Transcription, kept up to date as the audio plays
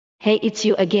Hey, it's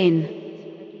you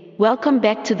again. Welcome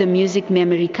back to the Music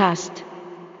Memory Cast.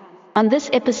 On this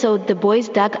episode, the boys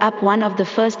dug up one of the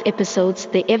first episodes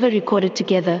they ever recorded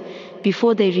together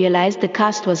before they realized the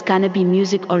cast was gonna be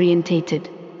music orientated.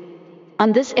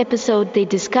 On this episode, they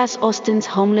discuss Austin's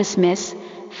homeless mess,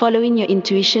 following your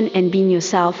intuition and being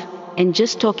yourself, and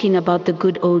just talking about the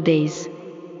good old days.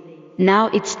 Now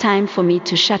it's time for me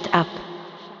to shut up.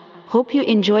 Hope you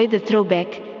enjoy the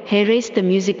throwback. Hey, race the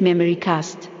Music Memory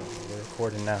Cast. We're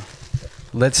recording now.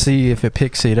 Let's see if it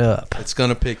picks it up. It's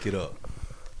gonna pick it up.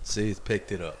 See, it's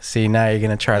picked it up. See, now you're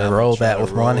gonna try to roll that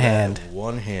with one hand.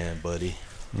 One hand, buddy.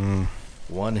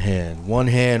 One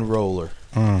hand roller.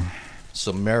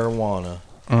 Some marijuana.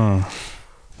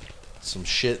 Some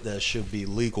shit that should be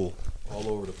legal all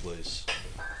over the place.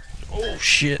 Oh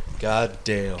shit! God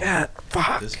damn. God,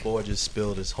 fuck. This boy just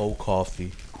spilled his whole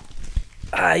coffee.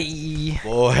 Aye.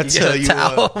 Boy, I tell you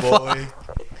what, boy.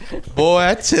 Boy,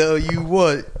 I tell you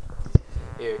what.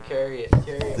 Here, carry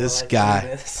it. This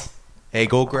guy. Hey,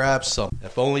 go grab some.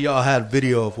 If only y'all had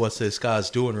video of what this guy's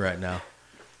doing right now.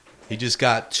 He just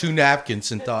got 2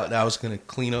 napkins and thought that was going to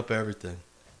clean up everything.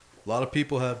 A lot of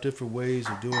people have different ways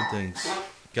of doing things.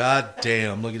 God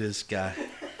damn, look at this guy.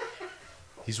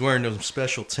 He's wearing those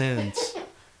special 10s.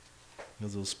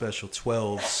 Those special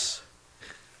 12s.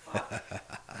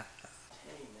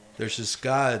 There's this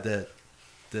guy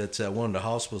that's at one of the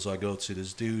hospitals I go to.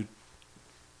 This dude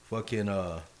fucking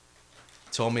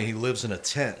told me he lives in a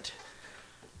tent.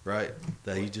 Right?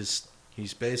 That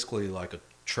he's basically like a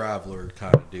traveler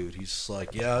kind of dude. He's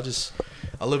like, yeah,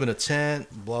 I live in a tent,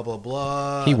 blah, blah,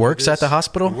 blah. He works at the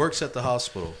hospital? He works at the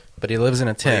hospital. But he lives in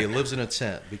a tent. Yeah, he lives in a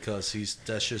tent because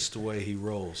that's just the way he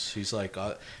rolls. He's like,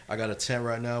 I got a tent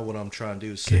right now. What I'm trying to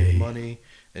do is save money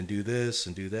and do this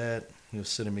and do that. He was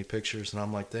sending me pictures, and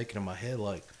I'm like thinking in my head,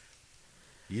 like,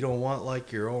 you don't want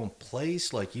like your own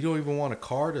place? Like, you don't even want a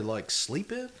car to like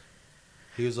sleep in?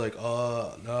 He was like,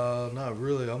 no, not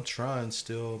really. I'm trying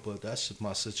still, but that's just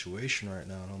my situation right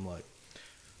now. And I'm like,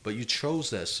 but you chose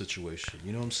that situation.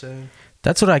 You know what I'm saying?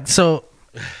 That's what so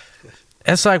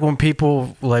it's like when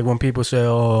people say,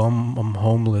 oh, I'm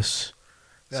homeless.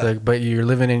 It's like, but you're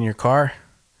living in your car?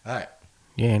 All right.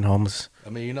 You ain't homeless. I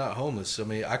mean, you're not homeless. I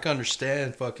mean, I can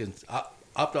understand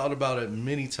I've thought about it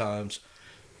many times.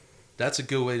 That's a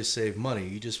good way to save money.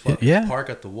 You just park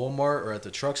at the Walmart or at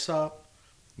the truck stop.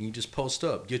 You just post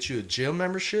up. Get you a gym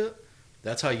membership.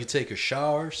 That's how you take your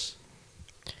showers.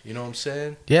 You know what I'm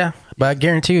saying? Yeah, but I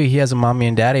guarantee you he has a mommy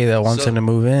and daddy that wants him to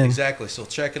move in. Exactly. So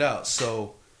check it out.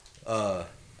 So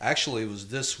actually it was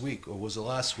this week or was it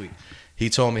last week? He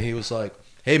told me, he was like,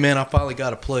 hey man, I finally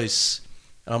got a place.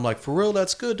 And I'm like, for real,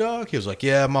 that's good, dog? He was like,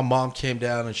 yeah, my mom came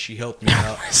down and she helped me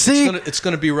out. See? It's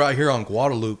gonna be right here on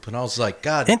Guadalupe. And I was like,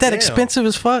 God ain't that damn. expensive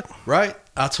as fuck? Right?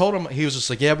 I told him, he was just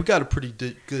like, yeah, we got a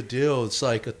pretty good deal. It's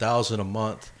like $1,000 a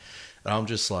month. And I'm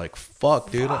just like,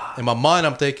 fuck, dude. In my mind,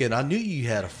 I'm thinking, I knew you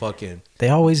had a fucking... They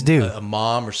always do. A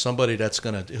mom or somebody that's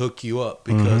going to hook you up.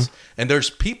 Because, and there's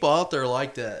people out there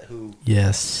like that who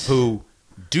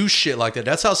do shit like that.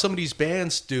 That's how some of these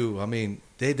bands do. I mean,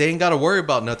 they ain't got to worry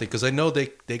about nothing because they know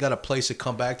they got a place to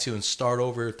come back to and start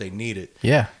over if they need it.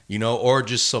 Yeah. You know, or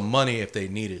just some money if they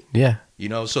need it. Yeah. You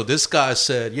know, so this guy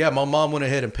said, yeah, my mom went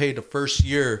ahead and paid the first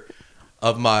year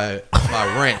of my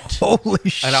rent. Holy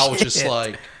shit. And I was just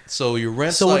like, so your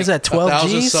rent's so like what is that, 12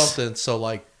 G's? something. So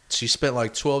like she spent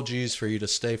like 12 G's for you to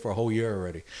stay for a whole year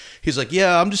already. He's like,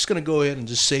 yeah, I'm just going to go ahead and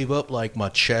just save up like my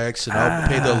checks and I'll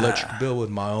pay the electric bill with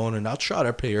my own and I'll try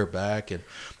to pay her back and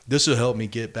this will help me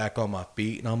get back on my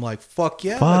feet. And I'm like, fuck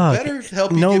yeah, I better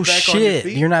help you get back on your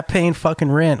feet. You're not paying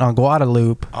fucking rent on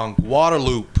Guadalupe. On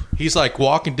Guadalupe. He's like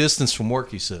walking distance from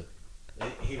work, he said.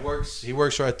 He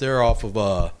works right there off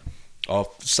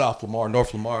South Lamar,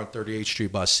 North Lamar on 38th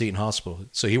Street by Seton Hospital.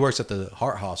 So he works at the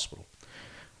Heart Hospital.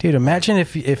 Dude, imagine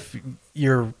if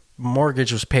your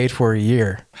mortgage was paid for a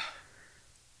year.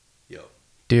 Yo.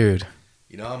 Dude.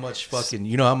 You know how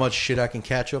much shit I can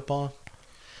catch up on?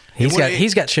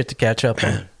 He's got shit to catch up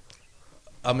on.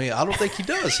 I mean, I don't think he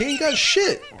does. He ain't got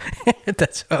shit.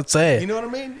 That's what I'm saying. You know what I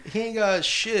mean? He ain't got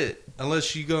shit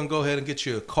unless you gonna go ahead and get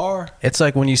you a car. It's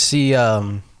like when you see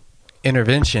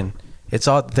Intervention. It's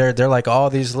all they're like all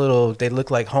these little. They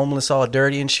look like homeless, all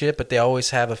dirty and shit, but they always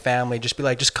have a family. Just be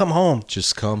like, just come home.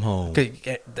 Just come home.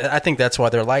 I think that's why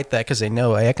they're like that because they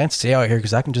know, hey, I can stay out here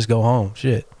because I can just go home.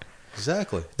 Shit.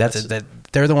 Exactly.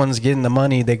 They're the ones getting the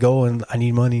money. They go and I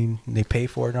need money. And they pay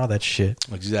for it and all that shit.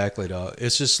 Exactly, dog.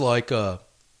 It's just like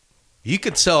you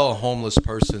could tell a homeless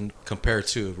person compared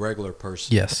to a regular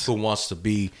person. Yes. Who wants to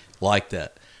be like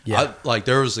that. Yeah. Like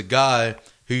there was a guy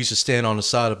who used to stand on the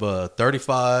side of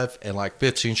 35 and like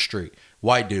 15th Street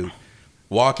white dude,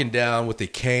 walking down with a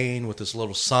cane with this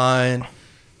little sign,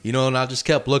 you know, and I just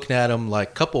kept looking at him. Like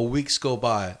a couple of weeks go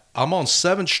by. I'm on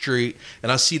 7th Street,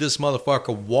 and I see this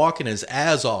motherfucker walking his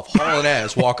ass off, hauling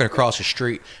ass, walking across the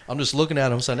street. I'm just looking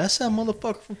at him saying, that's that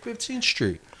motherfucker from 15th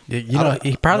Street. You know,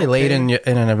 he probably laid in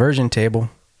an aversion table.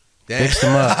 Damn.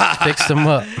 Fixed him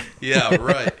up. Yeah,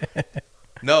 right.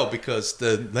 No, because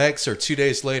the next or 2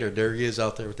 days later, there he is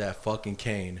out there with that fucking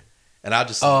cane. And I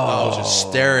was just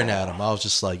staring at him. I was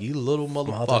just like, you little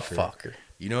motherfucker.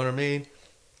 You know what I mean?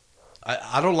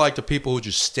 I don't like the people who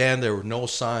just stand there with no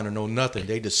sign or no nothing.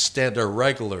 They just stand there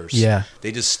regulars. Yeah.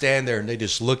 They just stand there and they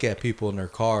just look at people in their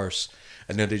cars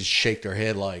and then they just shake their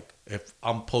head like, if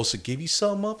I'm supposed to give you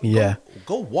something up,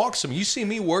 go walk some. You see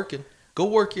me working, go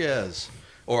work your ass.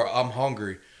 Or I'm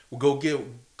hungry. Well,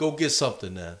 go get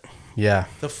something then. Yeah.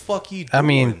 The fuck you doing? I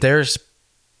mean, there's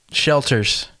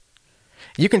shelters.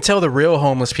 You can tell the real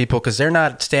homeless people because they're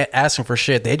not asking for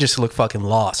shit. They just look fucking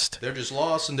lost. They're just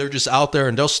lost and they're just out there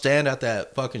and they'll stand at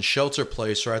that fucking shelter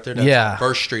place right there. That's on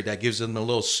First Street that gives them a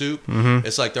little soup. Mm-hmm.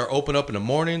 It's like they're open up in the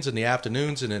mornings and the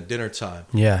afternoons and then dinner time.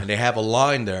 Yeah. And they have a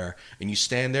line there and you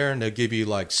stand there and they'll give you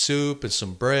like soup and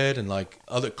some bread and like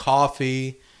other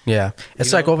coffee. Yeah.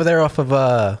 It's like over there off of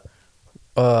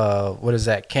what is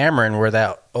that, Cameron, where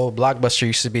that old Blockbuster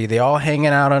used to be. They all hanging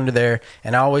out under there,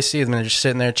 and I always see them. They're just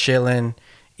sitting there chilling,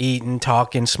 eating,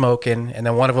 talking, smoking, and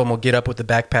then one of them will get up with the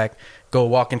backpack, go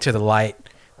walk into the light,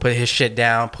 put his shit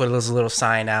down, put his little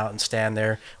sign out, and stand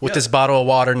there with this bottle of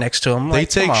water next to him. They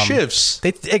take shifts.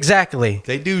 Exactly.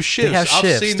 They do shifts. They have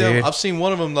shifts, dude. I've seen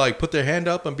one of them like put their hand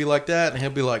up and be like that, and he'll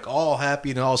be like all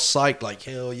happy and all psyched, like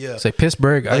hell yeah. Say,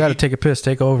 Pittsburgh, like I got to take a piss.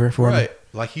 Take over for me. Right.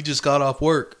 Like he just got off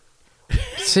work.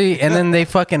 See, and then they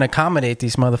fucking accommodate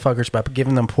these motherfuckers by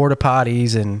giving them porta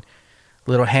potties and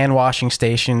little hand washing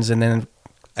stations, and then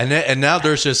now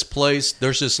there's this place,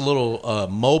 there's this little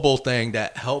mobile thing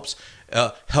that help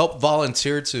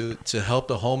volunteer to help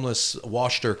the homeless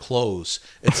wash their clothes.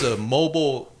 It's a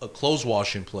mobile clothes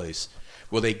washing place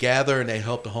where they gather and they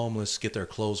help the homeless get their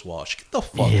clothes washed. Get the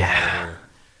fuck out of here.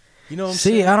 You know what I'm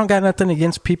saying? I don't got nothing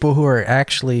against people who are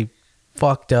actually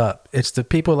fucked up. It's the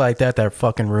people like that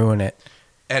fucking ruin it.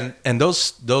 And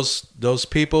those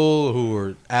people who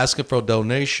are asking for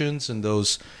donations and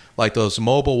those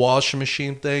mobile washing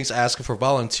machine things, asking for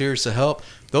volunteers to help,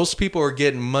 those people are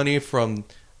getting money from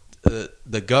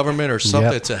the government or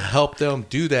something to help them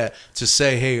do that, to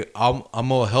say, hey, I'm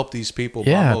gonna help these people.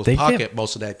 Yeah, I'm gonna pocket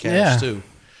most of that cash too.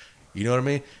 You know what I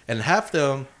mean? And half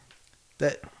them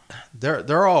that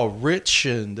they're all rich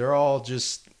and they're all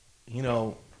just, you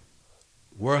know,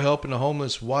 we're helping the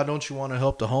homeless. Why don't you want to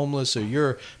help the homeless? Or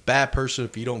you're a bad person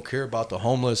if you don't care about the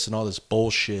homeless and all this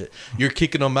bullshit. You're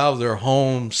kicking them out of their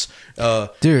homes.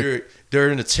 Dude.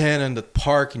 They're in a tent in the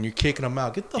park and you're kicking them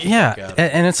out. Get the fuck out.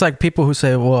 And it's like people who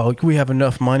say, well, we have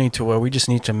enough money to where we just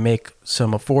need to make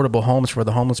some affordable homes for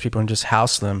the homeless people and just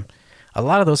house them. A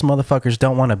lot of those motherfuckers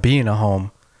don't want to be in a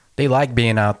home. They like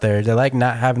being out there. They like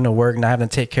not having to work, not having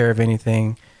to take care of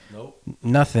anything. Nope.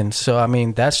 Nothing. So, I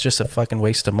mean, that's just a fucking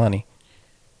waste of money.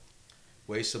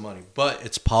 Waste of money. But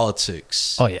it's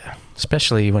politics. Oh, yeah.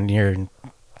 Especially when you're in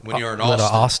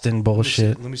Austin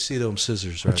bullshit. Let me see them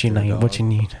scissors What you need? What you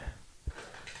need?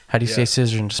 How do you say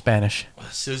scissors in Spanish?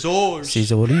 Scissors.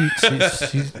 You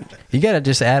got to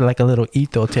just add like a little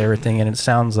ito to everything, and it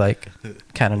sounds like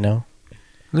kind of no.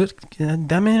 Look, dame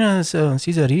unos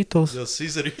scissoritos.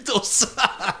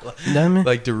 Dame.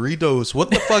 Like Doritos. What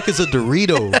the fuck is a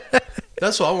Dorito?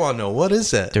 That's what I want to know. What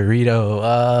is that?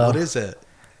 Dorito. What is that?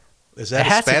 Is that it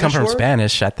has to come from word?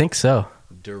 Spanish. I think so.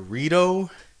 Dorito.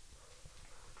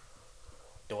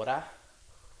 Dora.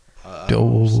 I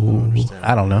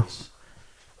don't know.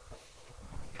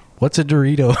 What's a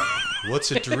Dorito?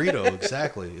 What's a Dorito?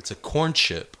 Exactly. It's a corn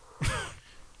chip.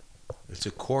 It's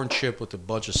a corn chip with a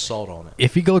bunch of salt on it.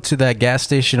 If you go to that gas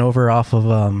station over off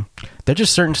of, there's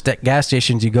just certain gas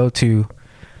stations you go to.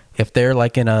 If they're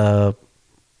like in a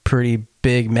pretty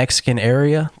big Mexican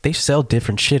area, they sell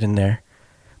different shit in there.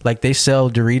 Like they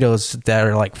sell Doritos that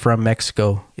are like from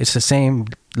Mexico. It's the same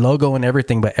logo and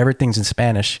everything, but everything's in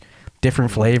Spanish.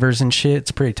 Different flavors and shit.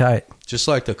 It's pretty tight. Just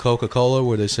like the Coca-Cola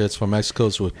where they say it's from Mexico.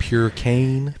 It's with pure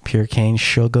cane. Pure cane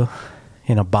sugar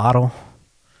in a bottle.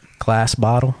 Glass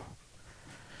bottle.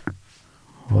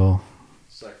 Well,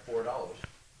 it's like $4.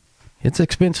 It's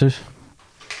expensive.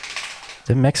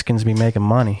 The Mexicans be making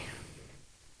money.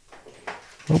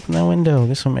 Open that window.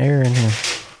 Get some air in here.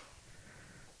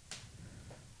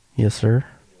 Yes, sir.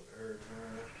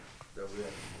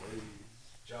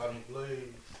 Johnny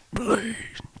Blaze. Blaze.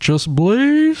 Just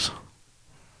Blaze?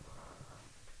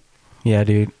 Yeah,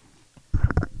 dude.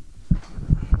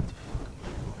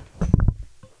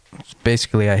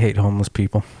 Basically, I hate homeless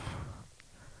people.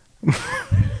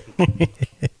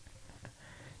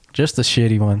 Just the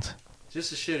shitty ones. Just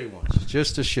the shitty ones.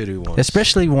 Just the shitty ones.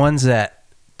 Especially ones that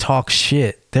talk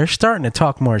shit. They're starting to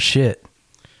talk more shit.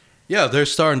 Yeah, they're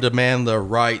starting to demand their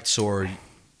rights, or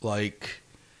like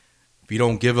if you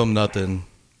don't give them nothing,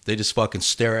 they just fucking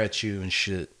stare at you and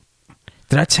shit.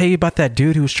 Did I tell you about that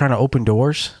dude who was trying to open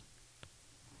doors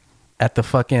at the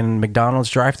fucking McDonald's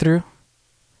drive-thru?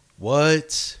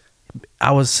 What?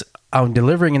 I'm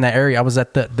delivering in that area. I was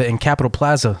at the in Capitol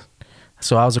Plaza.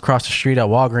 So I was across the street at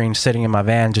Walgreens, sitting in my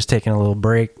van, just taking a little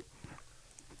break.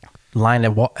 Line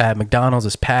at McDonald's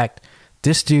is packed.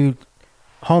 This dude,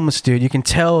 homeless dude, you can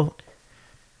tell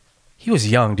he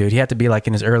was young, dude. He had to be like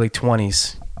in his early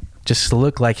 20s. Just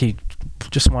looked like he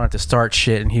just wanted to start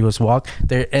shit, and he was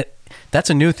there. That's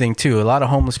a new thing too. A lot of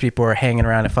homeless people are hanging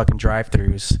around at fucking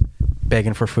drive-thrus,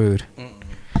 begging for food.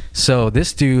 So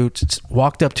this dude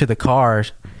walked up to the car,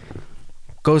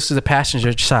 goes to the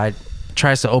passenger side,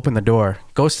 tries to open the door,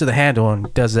 goes to the handle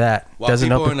and does that. While doesn't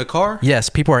people open. are in the car? Yes,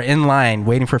 people are in line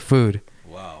waiting for food.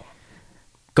 Wow.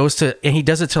 And he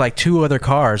does it to like 2 other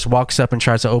cars, walks up and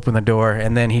tries to open the door,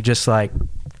 and then he just like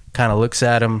kind of looks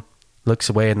at him, looks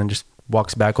away, and then just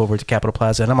walks back over to Capitol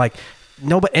Plaza. And I'm like,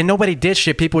 nobody did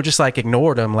shit. People just like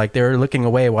ignored him, like they were looking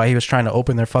away while he was trying to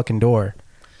open their fucking door.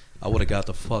 I would have got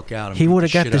the fuck out of him. He would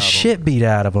have got the shit beat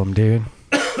out of him, dude.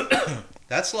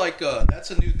 That's like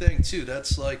that's a new thing too.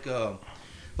 That's like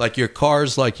your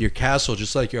car's like your castle,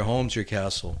 just like your home's your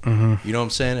castle. Mm-hmm. You know what I'm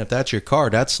saying? If that's your car,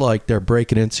 that's like they're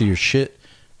breaking into your shit.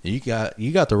 You got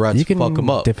the right to fuck them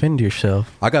up. Defend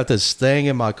yourself. I got this thing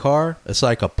in my car. It's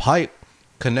like a pipe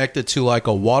connected to like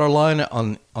a water line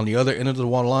on the other end of the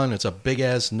water line. It's a big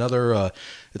ass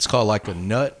it's called like a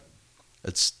nut.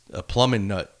 It's a plumbing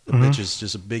nut. The bitch is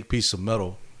just a big piece of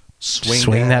metal.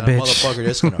 Swing that bitch, motherfucker.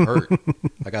 That's gonna hurt.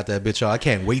 I got that bitch on. I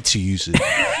can't wait to use it.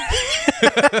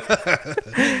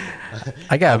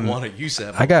 I want to use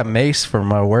that. I got mace for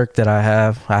my work that I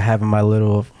have. I have in my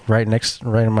little right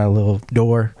in my little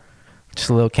door. Just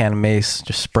a little can of mace.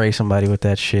 Just spray somebody with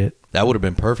that shit. That would have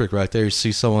been perfect right there. You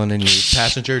see someone in your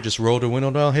passenger, just roll the window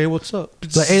down. Hey, what's up?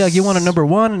 Like, hey, you want a number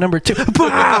 1, a number 2?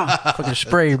 Fucking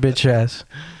spray your bitch ass.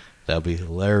 That'd be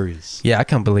hilarious. Yeah, I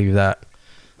can't believe that.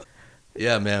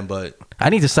 Yeah, man, but I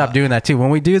need to stop doing that too.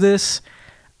 When we do this,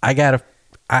 I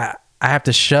have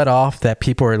to shut off that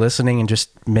people are listening and just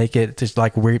make it just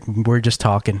like we're just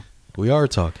talking. We are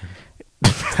talking.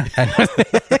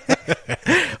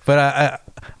 But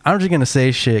I'm just gonna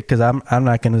say shit because I'm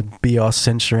not gonna be all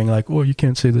censoring like, oh, you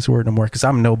can't say this word no more because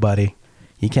I'm nobody.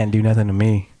 You can't do nothing to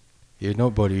me. You're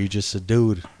nobody. You're just a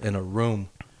dude in a room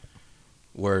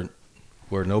where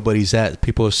nobody's at.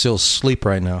 People are still asleep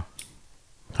right now.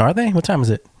 Are they? What time is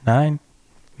it? 9?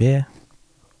 Yeah.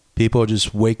 People are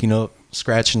just waking up,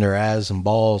 scratching their ass and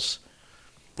balls.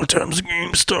 What time's the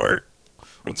game start?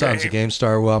 What time's the game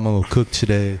start? Well, I'm gonna cook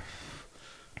today.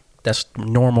 That's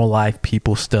normal life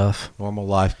people stuff. Normal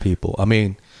life people. I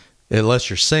mean, unless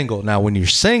you're single. Now, when you're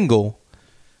single,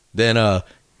 then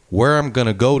where I'm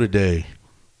gonna go today?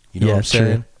 You know what I'm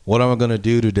saying? True. What am I gonna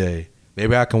do today?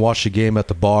 Maybe I can watch the game at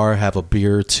the bar, have a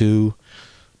beer or two.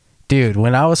 Dude,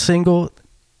 when I was single,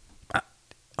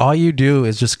 all you do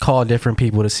is just call different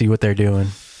people to see what they're doing,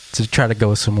 to try to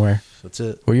go somewhere. That's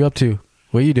it. What are you up to?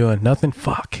 What are you doing? Nothing?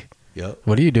 Fuck. Yep.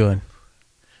 What are you doing?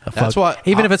 That's why.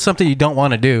 Even if it's something you don't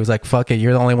want to do, it's like, fuck it.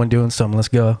 You're the only one doing something. Let's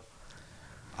go.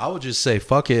 I would just say,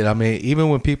 fuck it. I mean, even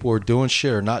when people were doing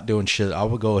shit or not doing shit, I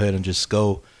would go ahead and just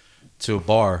go to a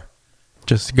bar.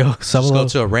 Just go. Just go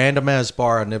to a random ass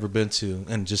bar I've never been to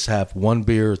and just have one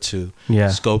beer or two. Yeah.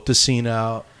 Scope the scene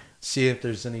out. See if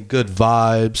there's any good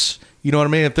vibes. You know what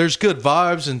I mean? If there's good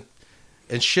vibes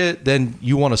and shit, then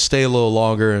you want to stay a little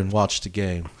longer and watch the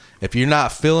game. If you're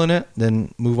not feeling it,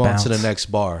 then move on to the next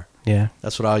bar. Yeah.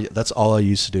 That's all I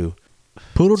used to do.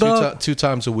 Poodle dog? Two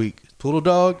times a week. Poodle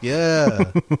dog?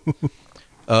 Yeah.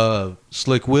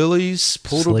 Slick Willies,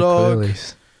 Poodle dog.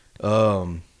 Willies. What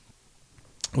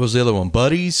was the other one?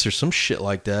 Buddies or some shit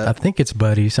like that. I think it's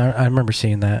Buddies. I remember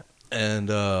seeing that. And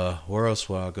where else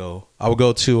would I go? I would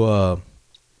go to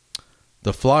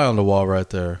the Fly on the Wall right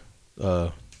there.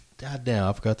 God damn,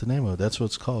 I forgot the name of it. That's what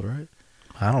it's called, right?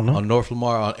 I don't know. On North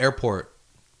Lamar, on Airport,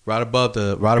 right above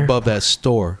that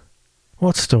store.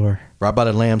 What store? Right by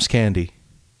the Lamb's Candy.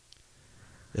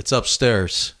 It's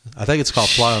upstairs. I think it's called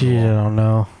Fly on the Wall. I don't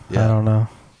know. Yeah. I don't know.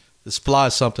 It's Fly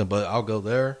something, but I'll go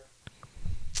there.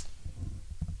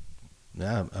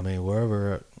 Yeah, I mean,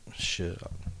 wherever, shit,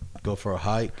 I'll go for a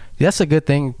hike. That's a good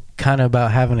thing kind of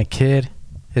about having a kid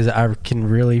is I can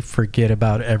really forget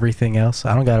about everything else.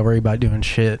 I don't got to worry about doing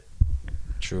shit.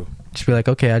 True. Just be like,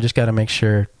 okay, I just got to make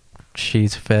sure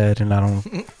she's fed, and I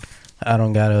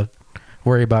don't gotta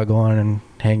worry about going and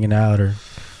hanging out or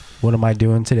what am I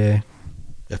doing today.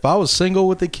 If I was single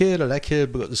with the kid, or that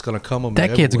kid is gonna come with me.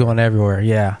 That kid's going everywhere.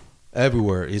 Yeah,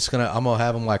 everywhere. I'm gonna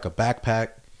have him like a backpack,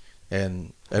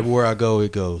 and everywhere I go,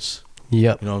 it goes.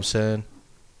 Yep. You know what I'm saying?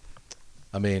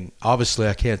 I mean, obviously,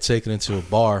 I can't take it into a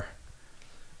bar,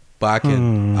 but I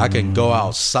can go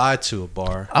outside to a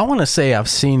bar. I want to say I've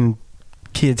seen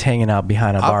kids hanging out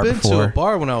behind a bar before. I've been to a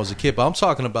bar when I was a kid, but I'm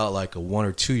talking about like a 1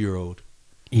 or 2 year old.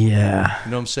 Yeah.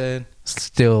 You know what I'm saying?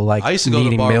 Still like I used to go to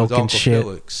the bar milk with and Uncle shit.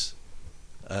 Felix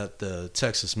at the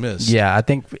Texas Miss. Yeah, I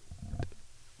think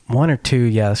 1 or 2.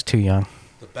 Yeah, that's too young.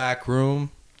 The back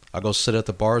room. I go sit at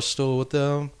the bar stool with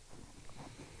them.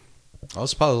 I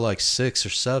was probably like 6 or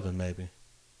 7, maybe.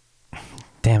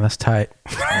 Damn, that's tight.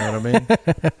 You know what I mean?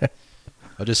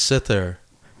 I just sit there.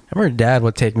 I remember Dad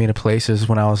would take me to places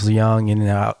when I was young,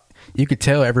 and you could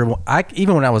tell everyone.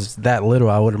 Even when I was that little,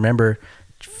 I would remember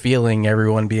feeling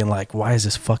everyone being like, "Why is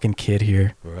this fucking kid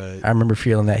here?" Right. I remember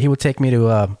feeling that. He would take me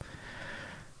to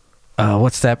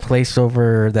what's that place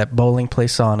over that bowling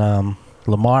place on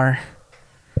Lamar?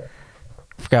 I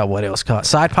forgot what it was called.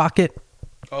 Side Pocket.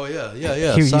 Oh yeah.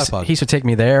 He used to take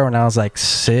me there when I was like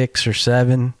 6 or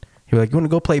 7. He was like, "You want to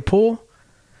go play pool?"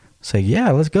 Say,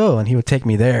 "Yeah, let's go." And he would take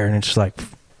me there, and it's just like,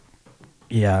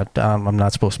 yeah, I'm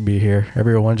not supposed to be here.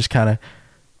 Everyone just kind of.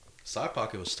 Side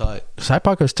Pocket was tight. Side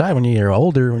Pocket was tight when you're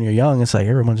older. When you're young, it's like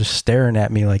everyone's just staring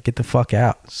at me like, get the fuck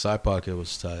out. Side Pocket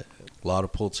was tight. A lot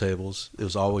of pool tables. It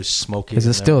was always smoky. Is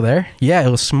it still there? Yeah, it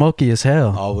was smoky as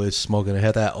hell. Always smoking. It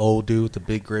had that old dude with the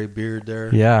big gray beard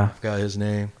there. Yeah. I forgot his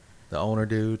name. The owner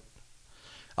dude.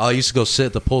 I used to go sit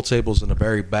at the pool tables in the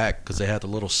very back because they had the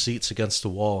little seats against the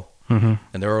wall. Mm-hmm.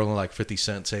 And they were only like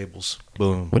 50-cent tables.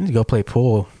 Boom. We need to go play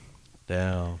pool.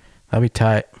 Down. That'd be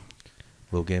tight.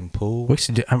 Little game pool. We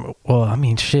should do.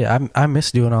 Shit. I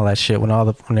miss doing all that shit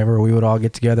whenever we would all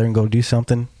get together and go do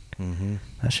something. Mm-hmm.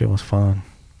 That shit was fun.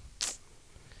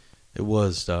 It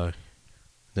was, dog.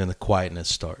 Then the quietness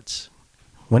starts.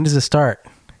 When does it start?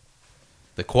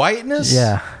 The quietness?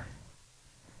 Yeah.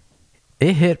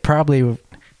 It hit probably.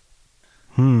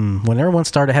 When everyone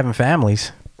started having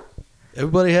families.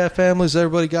 Everybody had families.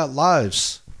 Everybody got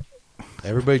lives.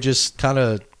 Everybody just kind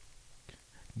of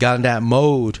got in that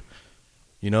mode.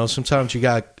 You know, sometimes you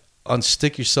got to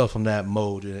unstick yourself from that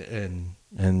mode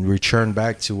and return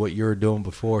back to what you were doing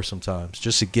before sometimes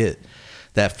just to get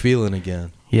that feeling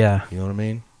again. Yeah. You know what I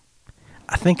mean?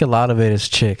 I think a lot of it is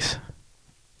chicks.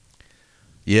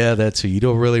 Yeah, that too. You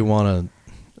don't really want to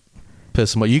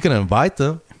piss them off. You can invite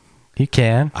them. You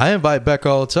can. I invite Becca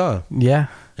all the time. Yeah.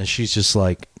 And she's just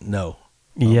like, no.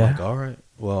 I'm Yeah. like, all right.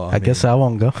 Well, I guess I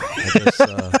won't go.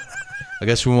 I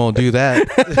guess we won't do that.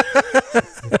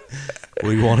 What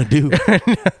do you want to do?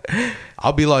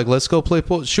 I'll be like, let's go play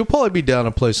pool. She'll probably be down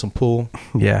to play some pool.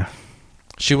 Yeah.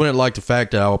 She wouldn't like the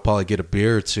fact that I will probably get a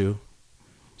beer or two.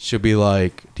 She'll be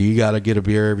like, do you got to get a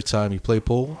beer every time you play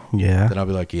pool? Yeah. Then I'll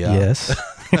be like, yeah. Yes.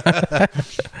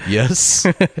 Yes.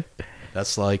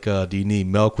 That's like, do you need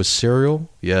milk with cereal?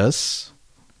 Yes.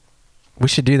 We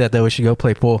should do that, though. We should go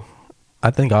play pool. I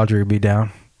think Audrey would be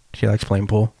down. She likes playing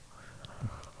pool.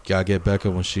 Gotta get Becca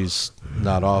when she's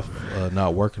not off,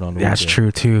 not working on the That's weekend.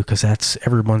 true, too, because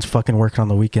everyone's fucking working on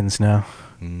the weekends now.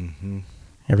 Mm-hmm.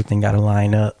 Everything got to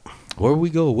line up. Where we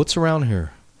go? What's around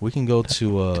here? We can go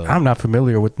to... I'm not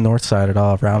familiar with North Side at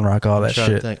all, Round Rock, all that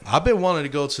shit. I've been wanting to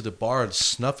go to the bar at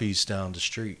Snuffy's down the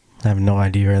street. I have no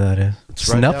idea where that is. It's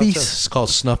right downtown. Snuffies? It's called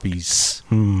Snuffy's.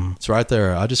 Hmm. It's right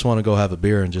there. I just want to go have a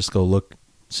beer and just go look,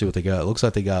 see what they got. It looks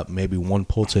like they got maybe one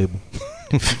pool table.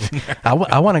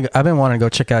 I've been wanting to go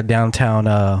check out downtown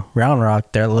Round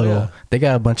Rock. They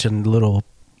got a bunch of little.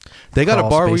 They got a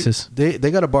bar. Spaces.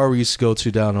 They got a bar we used to go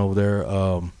to down over there.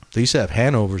 They used to have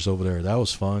Hanovers over there. That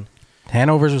was fun.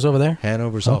 Hanovers was over there?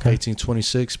 Hanovers off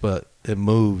 1826, but it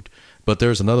moved. But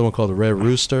there's another one called the Red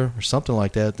Rooster or something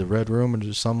like that, the Red Room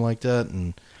or something like that.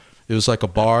 And it was like a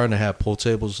bar and they had pool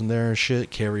tables in there and shit,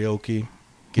 karaoke.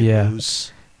 Get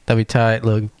loose. That'd be tight.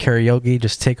 Look, karaoke,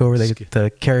 just take over the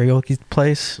karaoke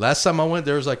place. Last time I went,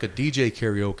 there was like a DJ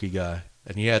karaoke guy,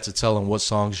 and you had to tell him what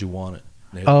songs you wanted.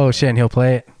 Oh, shit, and he'll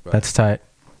play it? Right. That's tight.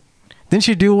 Didn't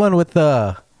you do one with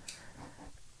Christelle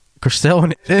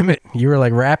and Emmett? You were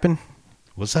like rapping?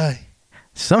 Was I?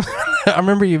 I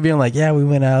remember you being like, yeah, we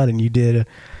went out and you did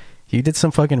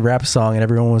some fucking rap song and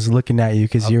everyone was looking at you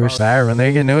because you were siren.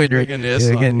 They didn't know you're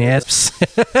getting yaps.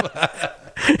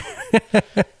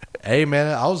 Hey,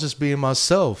 man, I was just being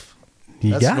myself.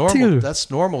 That's normal. to.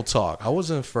 That's normal talk. I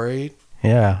wasn't afraid.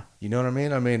 Yeah. You know what I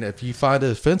mean? I mean, if you find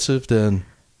it offensive, then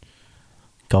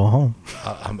Go home.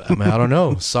 I mean, I don't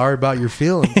know. Sorry about your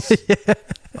feelings. Yeah.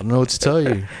 I don't know what to tell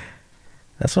you.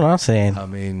 That's what I'm saying. I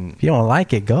mean, if you don't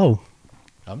like it, go.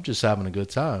 I'm just having a good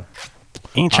time.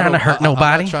 Ain't trying to hurt nobody.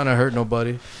 I'm not trying to hurt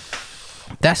nobody.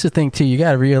 That's the thing too. You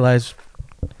got to realize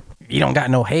you don't got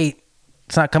no hate.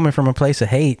 It's not coming from a place of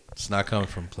hate. It's not coming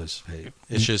from a place of hate.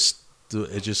 It's just,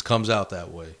 it just comes out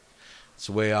that way. It's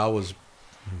the way I was.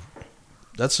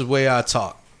 That's the way I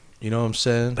talk. You know what I'm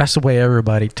saying? That's the way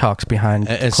everybody talks behind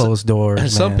closed doors. And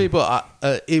man. some people,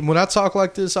 when I talk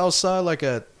like this outside, like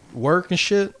at work and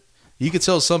shit, you can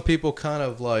tell some people kind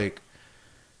of like,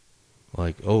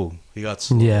 oh, he got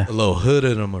a little hood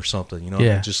in him or something. You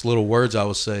know, just little words I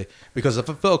would say. Because if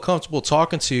I felt comfortable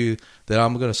talking to you, then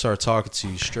I'm gonna start talking to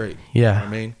you straight. Yeah, you know what I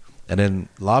mean. And then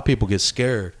a lot of people get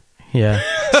scared. Yeah.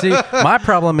 See, my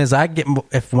problem is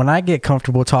when I get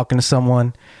comfortable talking to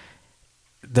someone,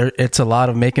 it's a lot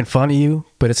of making fun of you,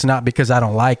 but it's not because I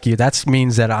don't like you. That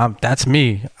means that that's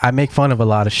me. I make fun of a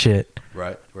lot of shit.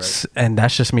 Right. And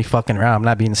that's just me fucking around. I'm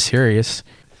not being serious.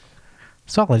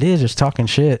 That's all it is, just talking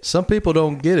shit. Some people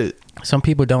don't get it. Some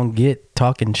people don't get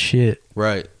talking shit.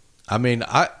 Right. I mean,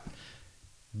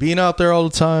 being out there all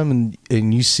the time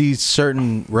and you see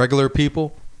certain regular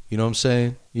people, you know what I'm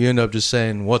saying? You end up just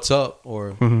saying, what's up?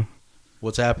 Or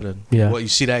what's happening? Yeah. What, you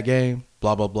see that game?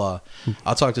 Blah, blah, blah.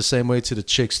 I talk the same way to the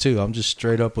chicks, too. I'm just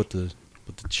straight up with the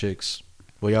chicks.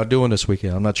 What y'all doing this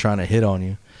weekend? I'm not trying to hit on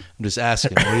you. I'm just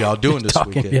asking, what are y'all doing this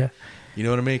weekend? Yeah. You know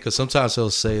what I mean? Because sometimes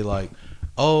they'll say, like,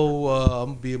 oh, I'm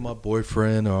going to be with my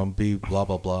boyfriend or I'm going to be blah,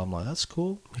 blah, blah. I'm like, that's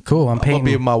cool. Cool. I'm going to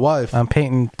be with my wife. I'm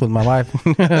painting with my wife.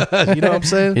 You know what I'm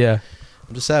saying? Yeah.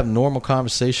 I'm just having normal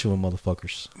conversation with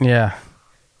motherfuckers. Yeah.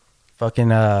 Fucking,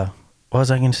 what was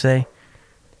I going to say?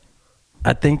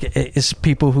 I think it's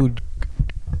people who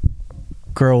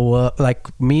grow up,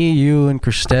 like me, you, and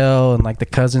Christelle, and like the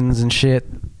cousins and shit.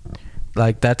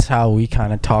 Like, that's how we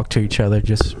kind of talk to each other,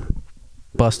 just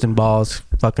busting balls,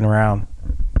 fucking around,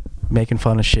 making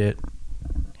fun of shit.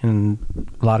 And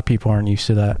a lot of people aren't used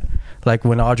to that. Like,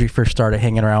 when Audrey first started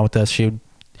hanging around with us,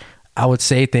 I would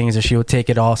say things and she would take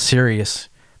it all serious.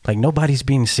 Like, nobody's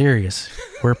being serious.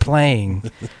 We're playing.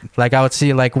 Like, I would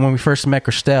see, like, when we first met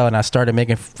Christelle and I started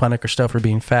making fun of Christelle for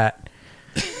being fat.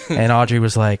 And Audrey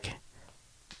was like,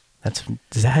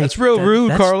 that's real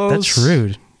rude, Carlos. That's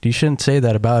rude. You shouldn't say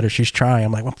that about her. She's trying.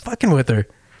 I'm like, I'm fucking with her.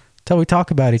 Until we talk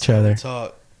about each other.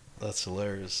 That's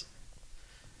hilarious.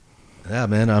 Yeah,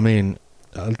 man. I mean,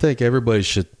 I think everybody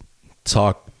should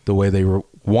talk the way they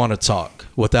want to talk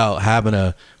without having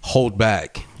to hold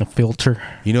back a filter.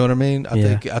 You know what I mean?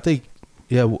 I think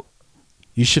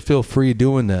you should feel free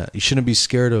doing that. You shouldn't be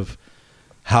scared of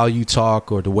how you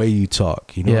talk or the way you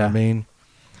talk. You know what I mean?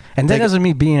 And that doesn't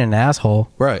mean being an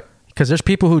asshole, right? Because there's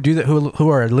people who do that who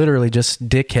are literally just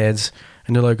dickheads,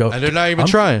 and they're like, "Oh, and they're not even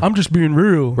trying. I'm just being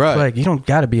real." Right? Like, you don't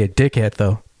got to be a dickhead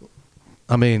though.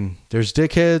 I mean, there's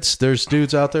dickheads. There's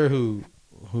dudes out there who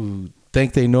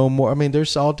think they know more. I mean,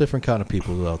 there's all different kind of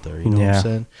people out there. You know what I'm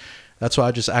saying? That's why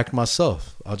I just act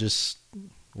myself. I'll just,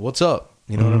 what's up?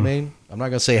 You know what I mean? I'm not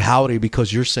gonna say howdy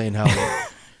because you're saying howdy.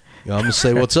 I'm gonna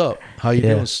say what's up. How you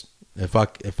doing? If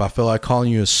I feel like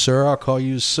calling you a sir, I'll call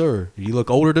you a sir. You look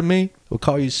older than me, we'll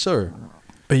call you sir.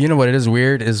 But you know what it is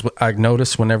weird is I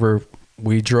noticed whenever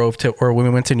we drove to or when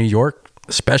we went to New York,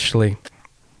 especially,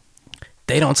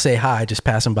 they don't say hi just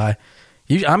passing by.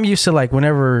 I'm used to, like,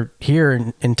 whenever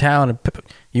here in town,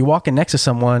 you walking next to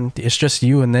someone, it's just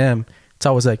you and them. It's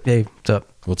always like, hey, what's up?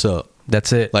 What's up?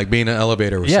 That's it. Like being in an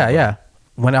elevator with somebody. Yeah.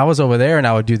 When I was over there and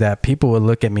I would do that, people would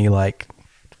look at me like,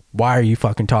 why are you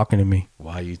fucking talking to me?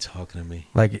 Why are you talking to me?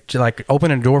 Like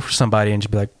open a door for somebody and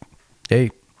just be like,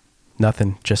 hey,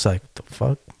 nothing. Just like, the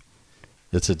fuck?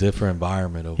 It's a different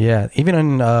environment over there.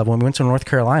 Even when we went to North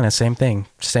Carolina, same thing.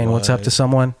 Saying what's up to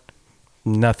someone,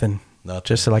 nothing.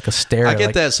 Just like a stare. I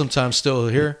get that sometimes still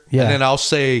here. Yeah. And then I'll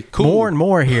say, cool. More and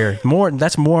more here.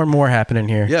 That's more and more happening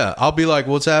here. Yeah. I'll be like,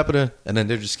 what's happening? And then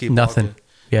they just keep nothing. Walking.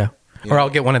 Yeah. Or I'll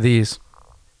get one of these.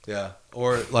 Yeah.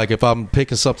 Or like if I'm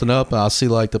picking something up and I'll see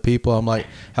like the people, I'm like,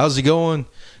 how's it going?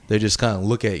 They just kind of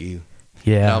look at you.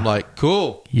 Yeah. And I'm like,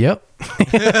 cool. Yep.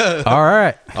 All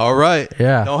right. All right.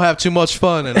 Yeah. Don't have too much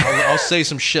fun. And I'll say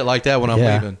some shit like that when I'm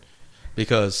leaving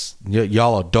because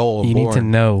y'all are dull and you boring. Need to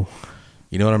know.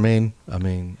 You know what I mean? I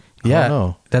don't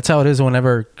know. That's how it is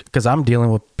whenever, because I'm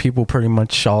dealing with people pretty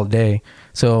much all day.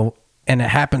 So, and it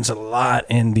happens a lot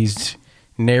in these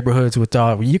neighborhoods with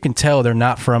dog. You can tell they're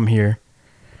not from here.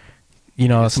 You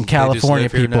know, some California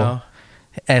people.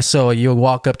 And so you'll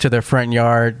walk up to their front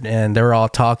yard and they're all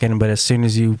talking, but as soon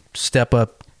as you step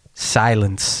up,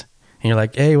 silence. And you're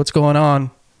like, hey, what's going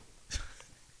on?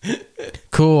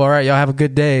 Cool. All right. Y'all have a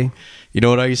good day. You know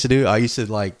what I used to do? I used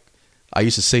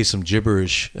to say some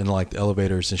gibberish in like the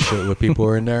elevators and shit when people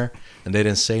were in there and they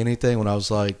didn't say anything when I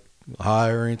was like high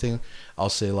or anything. I'll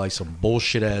say like some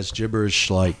bullshit ass gibberish,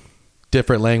 like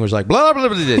different language, like blah blah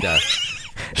blah blah. blah.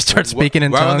 Start speaking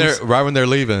in tongues. Right when they're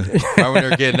leaving, right when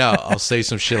they're getting out, I'll say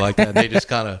some shit like that. And they just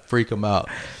kind of freak them out.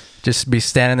 Just be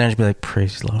standing there and just be like,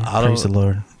 praise the Lord, praise the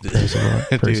Lord, praise the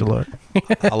Lord, praise the Lord.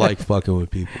 I like fucking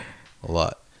with people a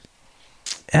lot.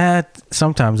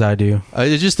 Sometimes I do.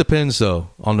 It just depends though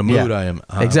on the mood I am.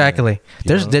 Exactly.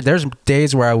 There's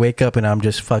days where I wake up and I'm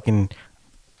just fucking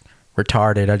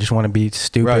retarded. I just want to be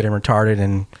stupid and retarded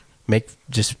and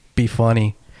just be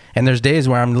funny. And there's days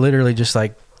where I'm literally just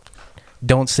like,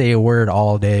 don't say a word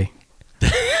all day.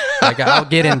 Like I'll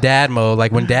get in dad mode.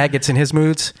 Like when dad gets in his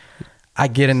moods, I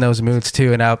get in those moods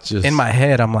too. And in my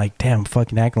head, I'm like, damn, I'm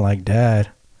fucking acting like dad.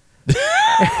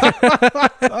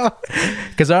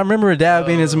 Because I remember dad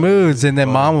being in his moods, and then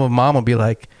mom will be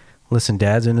like, listen,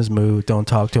 dad's in his mood, don't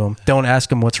talk to him, don't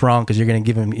ask him what's wrong because you're gonna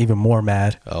give him even more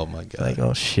mad. Oh my god. Like,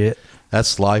 oh shit.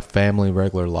 That's life, family,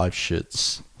 regular life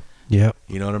shits. Yep.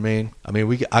 You know what I mean?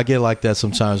 I get like that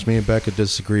sometimes. Me and Becca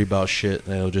disagree about shit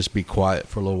and it'll just be quiet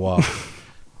for a little while.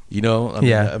 You know?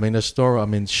 I mean the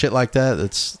story, shit like that,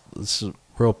 it's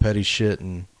real petty shit,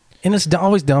 and it's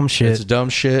always dumb shit. It's dumb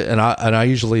shit, and I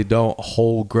usually don't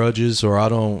hold grudges, or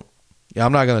I'm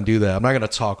not gonna do that. I'm not gonna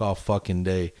talk all fucking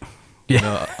day. Yeah. You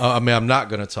know, I'm not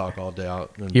gonna talk all day.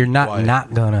 You're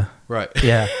not gonna. Right.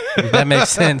 Yeah. That makes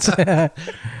sense.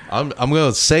 I'm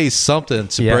gonna say something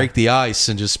to break the ice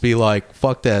and just be like,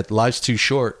 fuck that. Life's too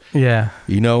short. Yeah.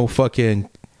 You know, fucking.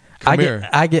 Come here.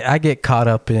 I get caught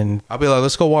up in. I'll be like,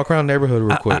 let's go walk around the neighborhood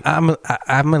real quick. I'm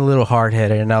a little hard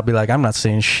headed, and I'll be like, I'm not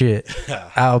saying shit.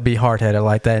 I'll be hard headed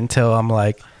like that until I'm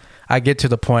like, I get to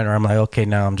the point where I'm like, okay,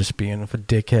 now I'm just being a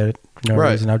dickhead for no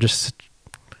reason. I just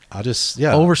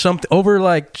over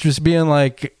like just being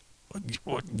like,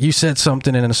 you said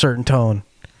something in a certain tone,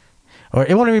 or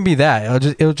it won't even be that.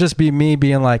 It'll just be me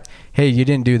being like, hey, you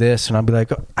didn't do this, and I'll be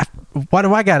like, why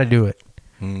do I got to do it?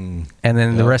 And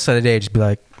then the rest of the day, just be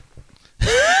like.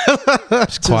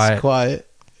 Just quiet.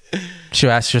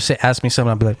 She'll ask me something.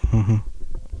 I'll be like,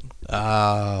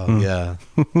 yeah.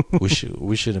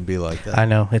 We shouldn't be like that. I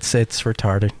know it's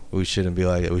retarded. We shouldn't be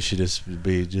like it. We should just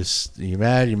be you're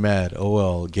mad. Oh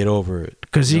well, get over it.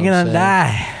 Because you're gonna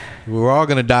die. We're all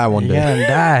gonna die one day. You're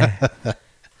gonna die.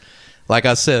 Like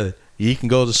I said, you can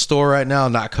go to the store right now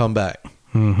and not come back.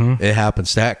 Mm-hmm. It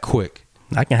happens that quick.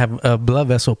 I can have a blood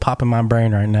vessel pop in my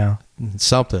brain right now.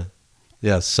 Something.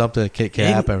 Yeah, something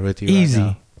can happen with you. Easy. Right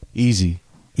now.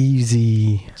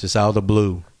 Easy. Just out of the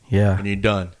blue. Yeah. And you're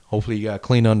done. Hopefully you got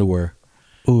clean underwear.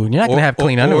 Ooh, you're not going to have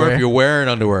clean underwear. Or if you're wearing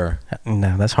underwear.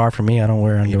 No, that's hard for me. I don't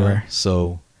wear underwear. You know,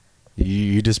 so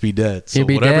you just be dead. So you'll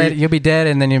be dead. You'll be dead,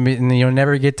 and then you'll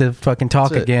never get to fucking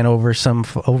talk again over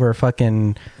a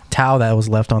fucking towel that was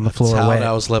left on the floor wet. That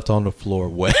was left on the floor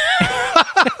wet.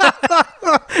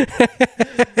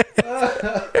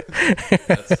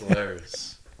 That's hilarious.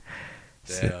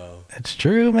 Damn. It's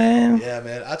true, man. Yeah,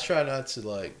 man. I try not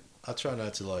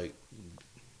to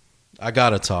I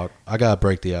gotta talk. I gotta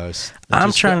break the ice.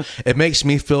 It makes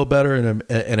me feel better, and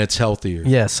it's healthier.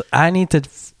 Yes,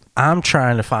 I'm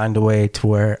trying to find a way to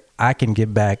where I can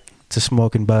get back to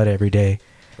smoking bud every day.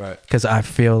 Right. Because I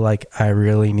feel like I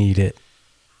really need it.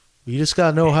 You just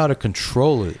gotta know how to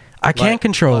control it. I can't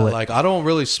control it. Like I don't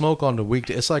really smoke on the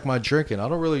weekday. It's like my drinking. I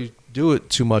don't really do it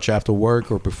too much after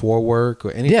work or before work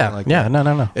or anything like that. Yeah,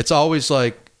 no. It's always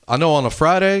like, I know on a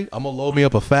Friday, I'm going to load me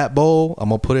up a fat bowl. I'm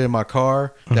going to put it in my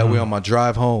car. That way on my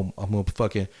drive home, I'm going to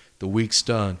fucking, the week's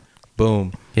done.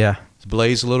 Boom. Yeah. It's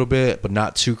blaze a little bit, but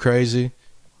not too crazy.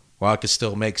 Where I can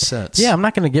still make sense. Yeah, I'm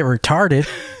not going to get retarded.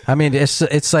 I mean,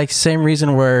 it's like same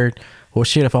reason where, well,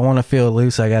 shit, if I want to feel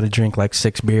loose, I got to drink like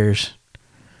 6 beers.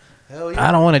 Hell yeah.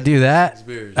 I don't want to do that.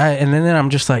 And then I'm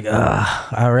just like,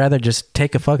 I'd rather just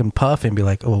take a fucking puff and be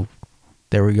like, oh,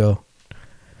 there we go.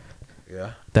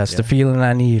 Yeah. That's the feeling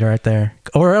I need right there.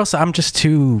 Or else I'm just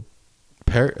too,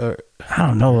 I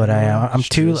don't know what I am.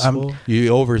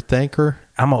 You overthinker?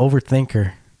 I'm an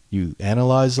overthinker. You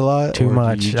analyze a lot? Too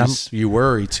much. You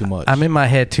worry too much. I'm in my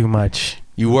head too much.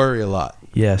 You worry a lot.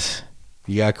 Yes.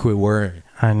 You got to quit worrying.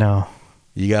 I know.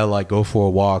 You gotta like go for a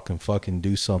walk and fucking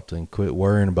do something. Quit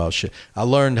worrying about shit. I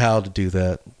learned how to do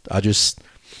that. I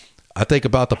think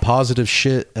about the positive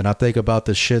shit, and I think about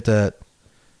the shit that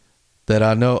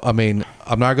I know. I mean,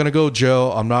 I'm not gonna go to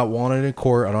jail. I'm not wanted in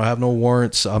court. I don't have no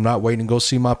warrants. I'm not waiting to go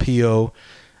see my PO.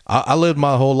 I lived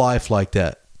my whole life like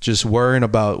that, just worrying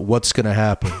about what's gonna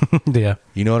happen. Yeah,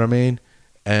 you know what I mean.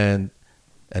 And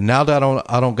now that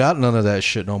I don't got none of that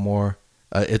shit no more.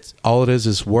 It's all it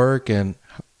is work, and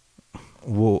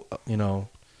we'll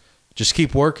just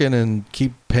keep working and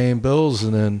keep paying bills,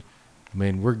 and then I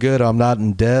mean we're good. I'm not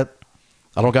in debt.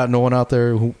 I don't got no one out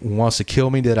there who wants to kill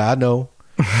me that I know.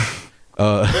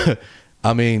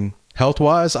 I mean, health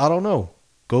wise, I don't know.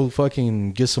 Go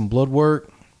fucking get some blood work.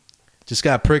 Just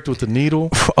got pricked with the needle.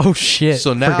 Oh shit!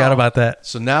 So now, forgot about that.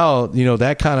 So now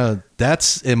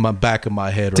that's in my back of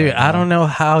my head. Dude, right now. I don't know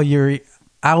how you're.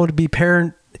 I would be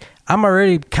I'm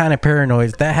already kind of paranoid.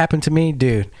 If that happened to me,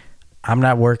 dude, I'm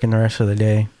not working the rest of the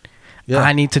day. Yeah.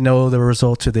 I need to know the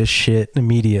results of this shit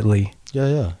immediately.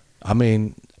 Yeah. I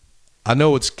mean, I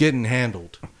know it's getting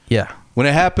handled. Yeah. When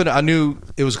it happened, I knew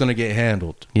it was going to get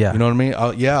handled. Yeah. You know what I mean?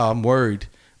 I'm worried,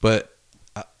 but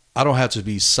I don't have to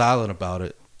be silent about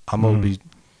it. I'm going to be,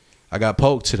 I got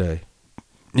poked today.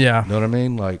 Yeah. You know what I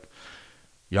mean? Like,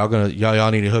 y'all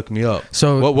need to hook me up.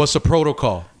 So what's the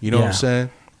protocol? You know what I'm saying?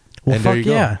 Well, and fuck there you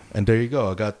go. yeah. And there you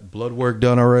go. I got blood work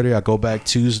done already. I go back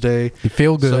Tuesday. You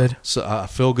feel good. So I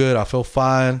feel good. I feel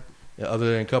fine.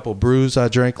 Other than a couple brews I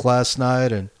drank last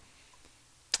night, and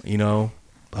I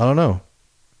don't know.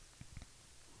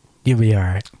 You'll be all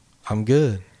right. I'm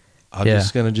good. I'm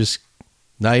just gonna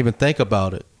not even think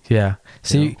about it. Yeah.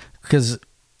 See, because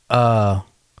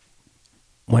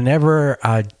whenever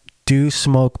I do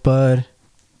smoke bud,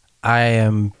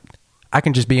 I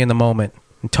can just be in the moment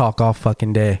and talk all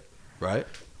fucking day. Right.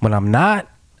 When I'm not,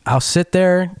 I'll sit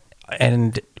there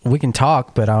and we can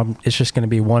talk, but it's just going to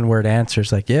be one word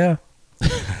answers like, yeah.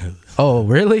 Oh,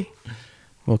 really?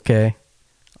 Okay.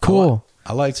 Cool.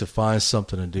 I like to find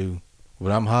something to do.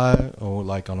 When I'm high or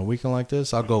like on a weekend like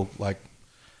this, I'll go like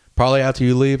probably after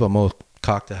you leave, I'm going to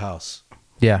cock the house.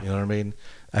 Yeah. You know what I mean?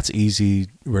 That's easy,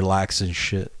 relaxing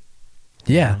shit.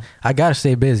 Yeah. I got to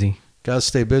stay busy. Got to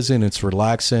stay busy, and it's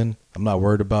relaxing. I'm not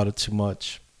worried about it too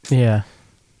much. Yeah.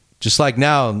 Just like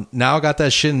now I got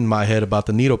that shit in my head about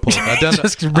the needle poke. I done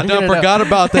forgot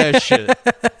about that shit.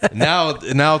 Now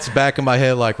it's back in my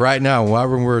head, like right now, while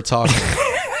we were talking.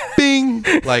 Bing!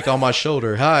 Like on my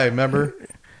shoulder. Hi, remember?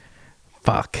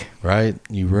 Fuck. Right?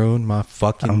 You ruined my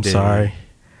fucking day. I'm sorry.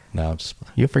 No,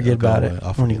 you'll forget about it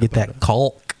when you get that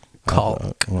caulk.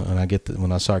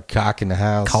 When I start cocking the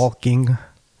house. Caulking.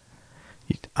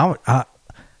 I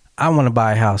want to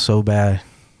buy a house so bad.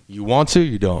 You want to?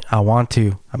 You don't? I want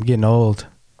to. I'm getting old.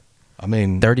 I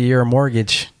mean, 30-year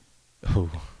mortgage. Oh.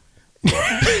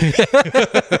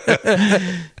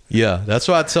 Yeah, that's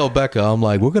why I tell Becca. I'm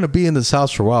like, we're gonna be in this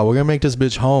house for a while. We're gonna make this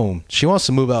bitch home. She wants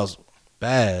to move out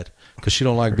bad because she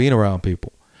don't like being around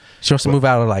people. She wants to move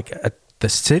out of like the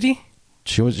city.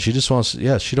 She just wants.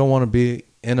 Yeah, she don't want to be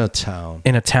in a town.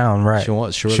 In a town, right? She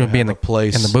wants to be in a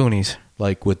place in the boonies,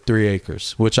 like with 3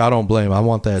 acres, which I don't blame. I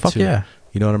want that Fuck too. Yeah.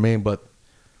 You know what I mean? But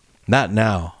not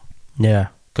now. Yeah.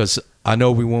 Because I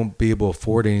know we won't be able to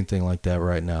afford anything like that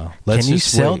right now. Can you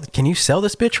sell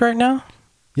this bitch right now?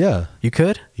 Yeah. You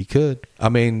could? You could. I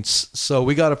mean, so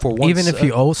we got it for one. Even if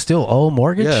you still owe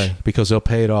mortgage? Yeah, because they'll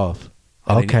pay it off.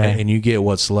 Okay. And you get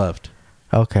what's left.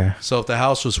 Okay. So if the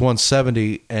house was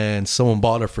 170 and someone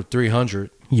bought it for 300,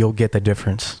 you'll get the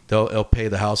difference. They'll pay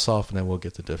the house off, and then we'll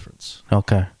get the difference.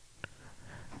 Okay.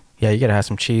 Yeah, you gotta have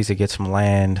some cheese to get some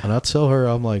land. And I tell her,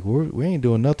 I'm like, we ain't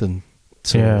doing nothing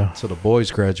till the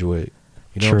boys graduate.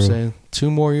 You know what I'm saying? 2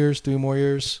 more years, 3 more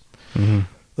years. Mm-hmm.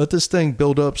 Let this thing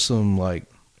build up some like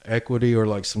equity or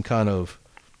like some kind of.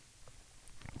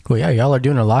 Well, yeah, y'all are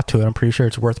doing a lot to it. I'm pretty sure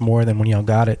it's worth more than when y'all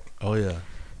got it. Oh yeah.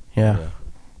 Yeah.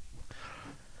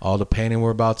 All the painting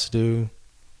we're about to do.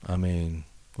 I mean,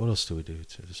 what else do we do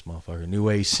to this motherfucker? New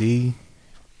AC,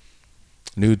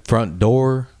 new front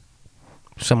door.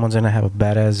 Someone's gonna have a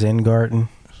badass Zen garden.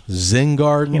 Zen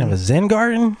garden? You gonna have a Zen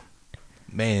garden?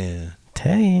 Man.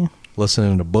 Tell you.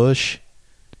 Listening to Bush.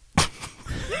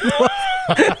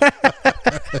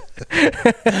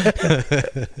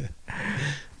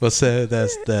 What's that?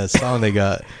 That's that song they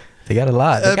got. They got a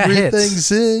lot. They Everything's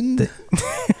got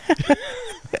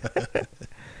hits.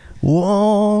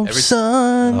 Warm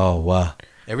sun. Oh wow!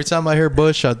 Every time I hear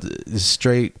Bush, it's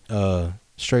straight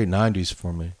 90s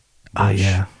for me. Oh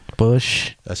yeah,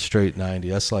 Bush. That's straight 90.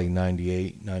 That's like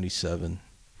 98, 97.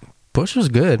 Bush was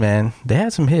good, man. They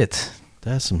had some hits.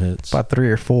 About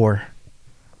 3 or 4.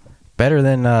 Better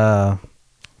than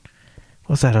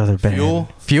what's that other band?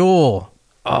 Fuel.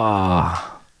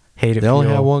 Ah, hated Fuel. They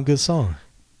only had one good song.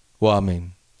 Well, I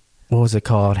mean, what was it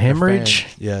called? Hemorrhage.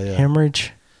 Yeah.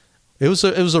 Hemorrhage. It was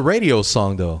a radio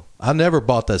song though. I never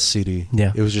bought that CD.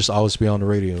 Yeah. It was just always be on the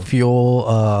radio.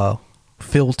 Fuel.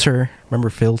 Filter. Remember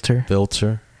Filter?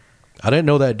 Filter. I didn't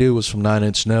know that dude was from 9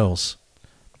 Inch Nails.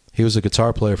 He was a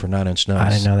guitar player for 9 Inch Nails. I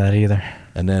didn't know that either.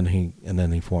 And then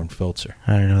he formed Filter.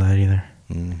 I didn't know that either.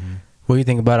 Mm-hmm. What do you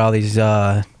think about all these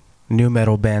new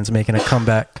metal bands making a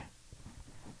comeback?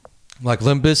 Like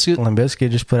Limp Bizkit? Limp Bizkit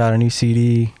just put out a new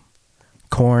CD.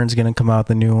 Korn's gonna come out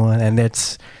with a new one, and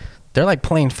they're like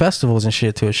playing festivals and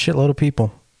shit to a shitload of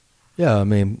people. Yeah, I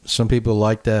mean, some people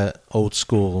like that old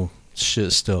school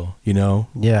shit still, you know?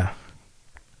 Yeah.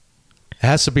 It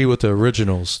has to be with the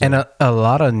originals. And a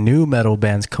lot of new metal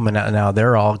bands coming out now,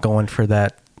 they're all going for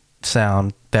that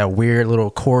sound, that weird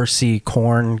little chorusy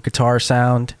Korn guitar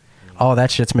sound. All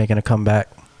that shit's making a comeback.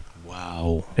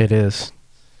 Wow. It is.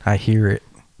 I hear it.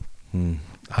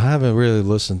 I haven't really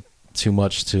listened too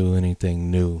much to anything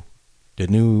new. The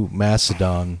new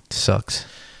Mastodon Sucks.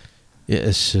 Yeah,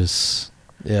 it's just,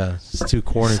 it's too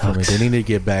corny for me. They need to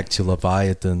get back to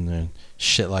Leviathan and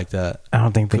shit like that. I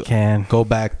don't think they can. Go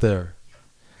back there.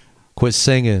 Quit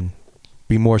singing.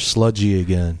 Be more sludgy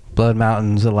again. Blood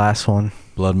Mountain's the last one.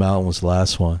 Blood Mountain was the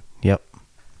last one. Yep.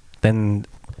 Then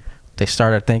they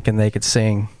started thinking they could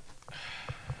sing.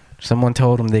 Someone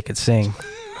told them they could sing.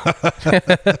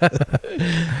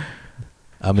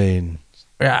 I mean,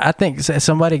 yeah, I think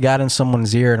somebody got in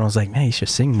someone's ear and was like, "Man, you should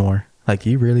sing more. Like,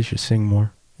 you really should sing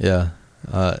more." yeah.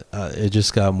 It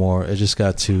just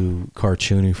got too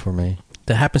cartoony for me.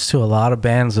 That happens to a lot of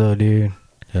bands, though, dude.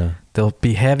 Yeah. They'll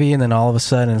be heavy, and then all of a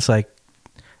sudden, it's like,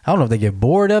 I don't know if they get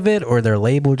bored of it, or their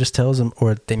label just tells them,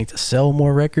 or they need to sell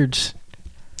more records.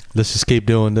 Let's just keep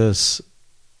doing this.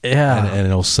 Yeah. And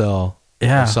it'll sell.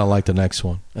 Yeah. It'll sound like the next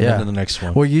one. And then the next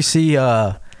one. Well, you see,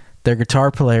 their guitar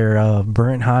player,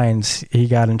 Brent Hines, he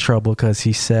got in trouble because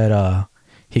he said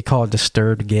he called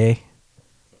Disturbed gay.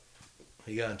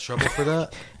 He got in trouble for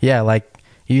that? Yeah, like,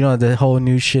 you know, the whole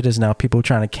new shit is now people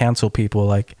trying to cancel people.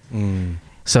 Like,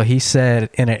 so he said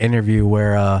in an interview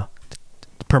where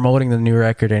promoting the new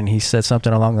record, and he said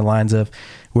something along the lines of,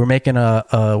 we're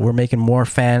making more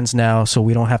fans now, so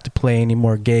we don't have to play any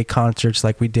more gay concerts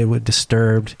like we did with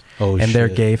Disturbed. Oh, and shit. they're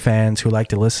gay fans who like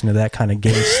to listen to that kind of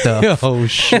gay stuff. Oh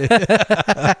shit.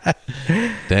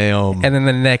 Damn. And then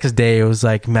the next day it was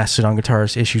like Mastodon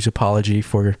Guitarist issues apology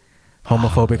for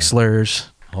homophobic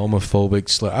slurs. Homophobic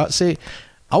slur.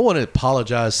 I wouldn't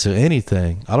apologize to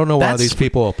anything. I don't know why these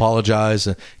people apologize,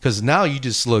 because now you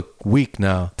just look weak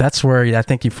now. That's where I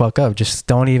think you fuck up. Just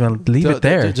don't even leave it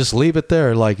there. Just leave it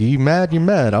there. Like, you mad, you're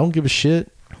mad. I don't give a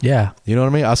shit. Yeah. You know what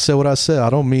I mean? I said what I said. I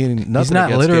don't mean nothing. He's not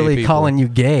against literally gay people. calling you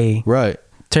gay. Right.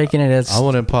 Taking it as... I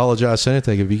wouldn't apologize to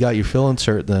anything. If you got your feelings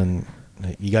hurt, then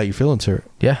you got your feelings hurt.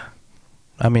 Yeah.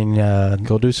 I mean...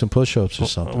 go do some push-ups or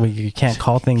something. You can't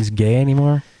call things gay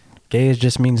anymore. Gay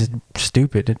just means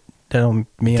stupid. That don't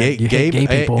mean you hate gay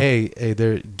people. Hey,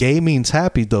 gay means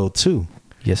happy, though, too.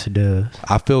 Yes, it does.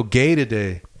 I feel gay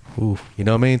today. Ooh. You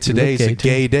know what I mean? Today's a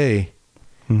gay day.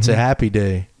 It's a happy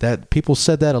day. That people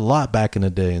said that a lot back in the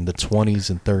day, in the 20s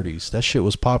and 30s. That shit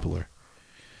was popular.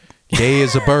 Gay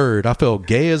as a bird. I feel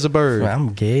gay as a bird. Well,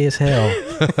 I'm gay as hell.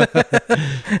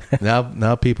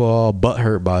 Now people are all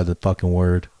butthurt by the fucking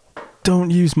word. Don't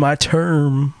use my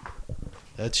term.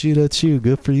 That's you.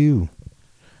 Good for you.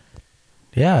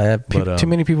 Yeah, too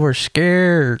many people are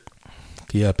scared.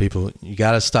 Yeah, people, you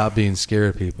got to stop being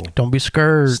scared, people. Don't be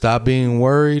scared. Stop being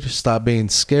worried. Stop being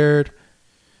scared.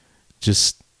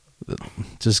 Just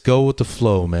go with the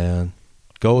flow, man.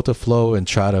 Go with the flow and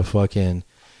try to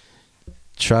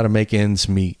make ends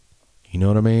meet. You know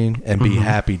what I mean? And be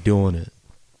happy doing it.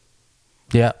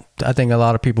 Yeah, I think a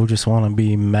lot of people just want to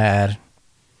be mad.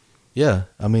 Yeah,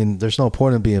 I mean, there's no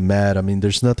point in being mad. I mean,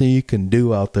 there's nothing you can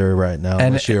do out there right now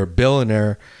unless you're a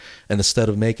billionaire, and instead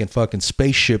of making fucking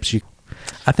spaceships,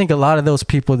 I think a lot of those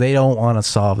people, they don't want to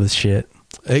solve this shit.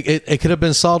 It could have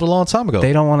been solved a long time ago.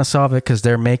 They don't want to solve it because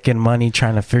they're making money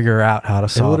trying to figure out how to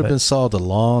solve it. It would have been solved a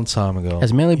long time ago.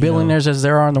 As many billionaires as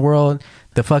there are in the world,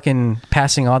 the fucking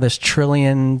passing all this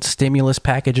trillion stimulus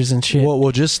packages and shit.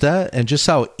 Well, just that, and just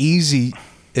how easy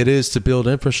it is to build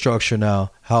infrastructure now.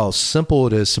 How simple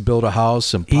it is to build a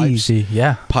house and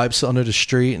pipes under the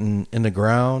street and in the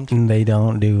ground. And they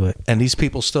don't do it. And these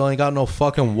people still ain't got no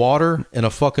fucking water in a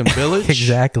fucking village.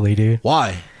 Exactly, dude.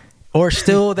 Why? Or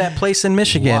still that place in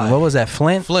Michigan. Why? What was that?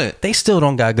 Flint? They still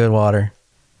don't got good water.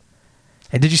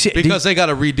 And did you see? Because they got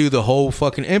to redo the whole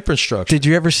fucking infrastructure. Did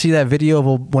you ever see that video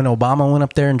of when Obama went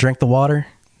up there and drank the water?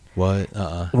 What?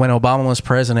 When Obama was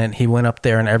president, he went up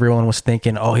there and everyone was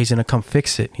thinking, oh, he's going to come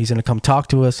fix it. He's going to come talk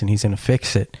to us and he's going to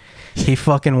fix it. He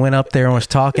fucking went up there and was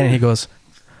talking and he goes,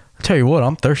 I tell you what,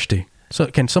 I'm thirsty. So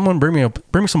can someone bring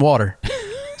me some water?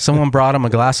 Someone brought him a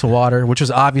glass of water, which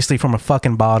was obviously from a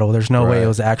fucking bottle. There's no way it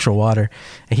was actual water.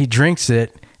 And he drinks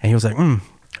it and he was like,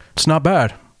 it's not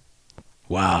bad.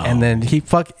 Wow. And then he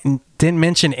didn't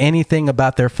mention anything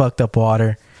about their fucked up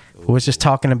water. Was just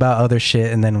talking about other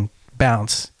shit and then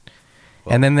bounce.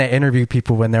 And then they interview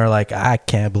people when they're like, I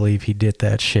can't believe he did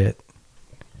that shit.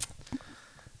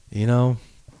 You know,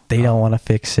 they don't want to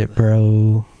fix it,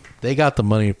 bro. They got the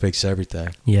money to fix everything.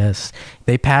 Yes.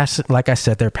 They pass, like I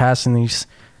said, they're passing these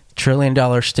 $1 trillion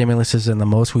stimuluses, and the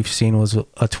most we've seen was a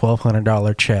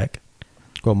 $1,200 check.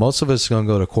 Well, most of it's going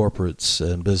to go to corporates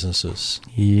and businesses.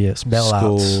 Yes,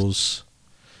 bailouts. Schools.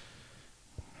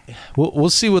 We'll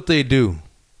see what they do.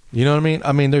 You know what I mean?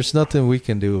 I mean, there's nothing we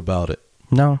can do about it.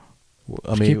 No.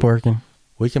 I mean, keep working.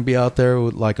 We can be out there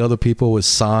with like other people with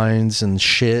signs and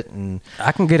shit, and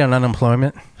I can get an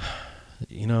unemployment.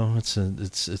 You know,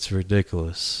 it's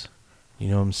ridiculous. You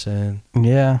know what I'm saying?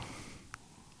 Yeah.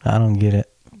 I don't get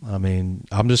it. I mean,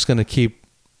 I'm just gonna keep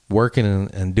working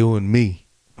and doing me.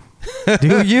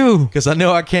 Do you? Because I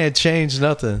know I can't change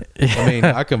nothing. Yeah. I mean,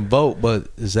 I can vote, but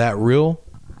is that real?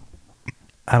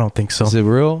 I don't think so. Is it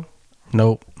real?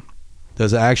 Nope.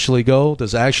 Does it actually go?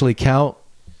 Does it actually count?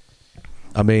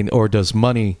 I mean, or does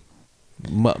money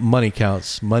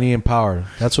counts? Money and power.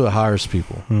 That's what hires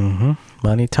people. Mm-hmm.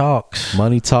 Money talks.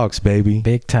 Money talks, baby.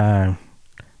 Big time.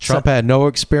 Trump had no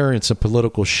experience in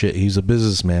political shit. He's a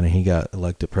businessman and he got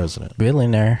elected president.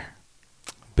 Billionaire.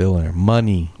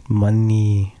 Money.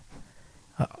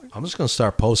 I'm just going to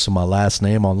start posting my last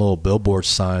name on little billboard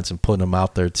signs and putting them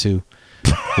out there too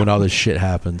when all this shit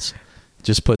happens.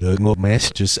 Just put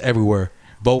just everywhere.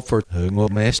 Vote for People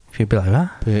be like, huh?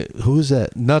 Who's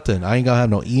that? Nothing. I ain't going to have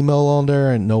no email on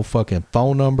there and no fucking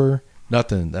phone number.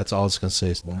 Nothing. That's all it's going to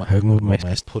say.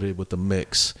 Put it with the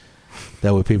mix.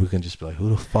 That way people can just be like,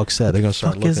 who the fuck's that? They're going to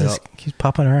start looking up. Keeps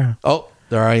popping around. Oh,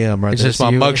 there I am right there. It's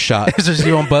my mugshot. It's just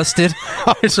you on Busted.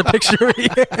 It's a picture of you.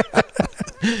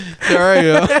 There I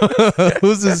am.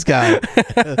 Who's this guy?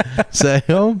 Say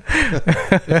him?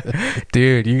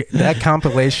 Dude, that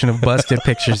compilation of Busted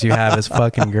pictures you have is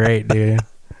fucking great, dude.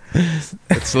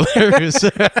 It's hilarious.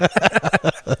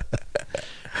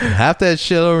 Half that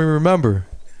shit I don't even remember.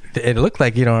 It looked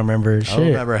like you don't remember shit. I don't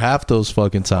remember half those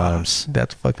fucking times.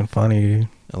 That's fucking funny, dude.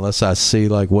 Unless I see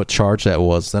like what charge that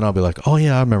was, then I'll be like, oh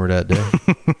yeah, I remember that day.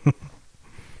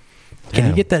 Can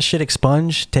you get that shit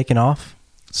expunged, taken off?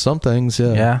 Some things,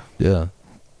 yeah. Yeah.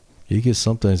 You get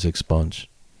some things expunged.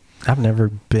 I've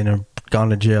never gone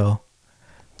to jail.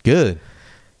 Good.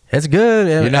 It's good.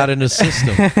 You're not in the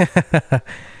system.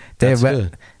 That's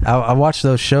good. I watch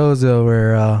those shows though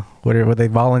where they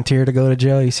volunteer to go to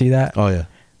jail. You see that? Oh yeah.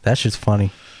 That shit's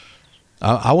funny.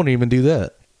 I wouldn't even do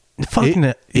that. Fucking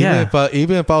it. Yeah.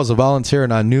 Even if I was a volunteer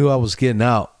and I knew I was getting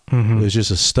out, mm-hmm. It was just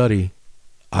a study,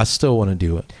 I still want to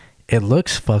do it. It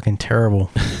looks fucking terrible.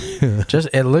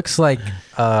 It looks like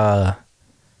a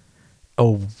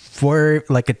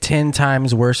 10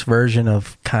 times worse version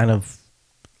of kind of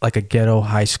like a ghetto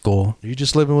high school. You're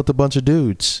just living with a bunch of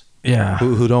dudes. Yeah.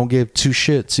 Who don't give two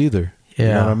shits either. Yeah.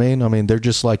 You know what I mean? I mean, they're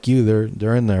just like you.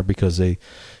 They're in there because they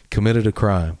committed a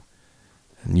crime.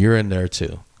 And you're in there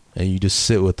too. And you just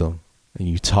sit with them and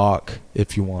you talk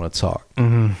if you want to talk.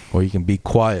 Mm-hmm. Or you can be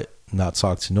quiet, not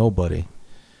talk to nobody.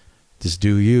 Just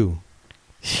do you.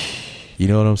 You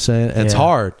know what I'm saying? And It's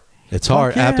hard. It's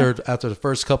hard. Yeah. After the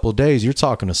first couple of days, you're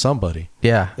talking to somebody.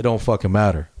 Yeah. It don't fucking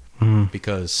matter. Mm-hmm.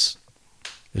 Because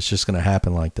it's just going to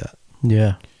happen like that.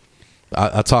 Yeah.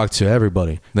 I talked to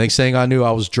everybody. Next thing I knew,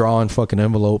 I was drawing fucking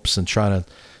envelopes and trying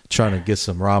to get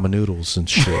some ramen noodles and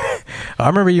shit. I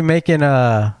remember you making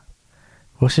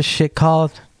what's this shit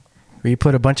called? Where you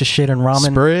put a bunch of shit in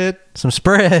ramen. Spread? Some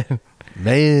spread.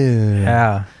 Man.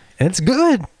 Yeah. It's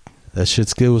good. That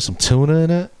shit's good with some tuna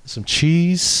in it, some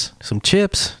cheese, some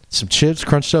chips,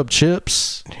 crunched up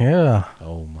chips. Yeah.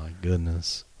 Oh my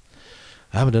goodness.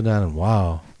 I haven't done that in a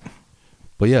while.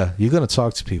 But yeah, you're going to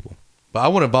talk to people. But I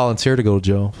wouldn't volunteer to go to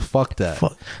jail. Fuck that.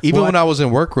 Even when I was in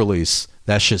work release,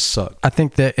 that shit sucked. I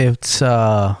think that it's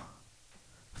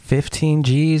 15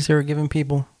 G's they were giving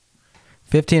people.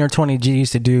 15 or 20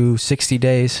 G's to do 60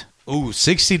 days. Ooh,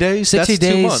 60 days? 60 That's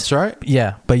days. 2 months, right?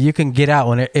 Yeah, but you can get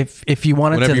out if you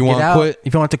wanted Whenever to you get want out. quit.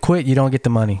 If you want to quit, you don't get the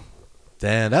money.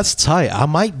 Damn, that's tight. I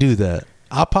might do that.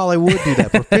 I probably would do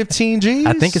that for 15 G's.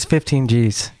 I think it's 15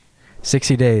 G's.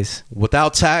 60 days.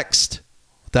 Without taxed?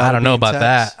 I don't know about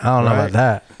that. I don't know about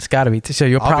that. It's got to be. So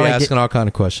you'll probably be asking all kind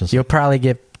of questions. You'll probably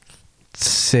get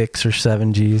 6 or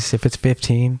 7 G's if it's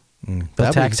 15.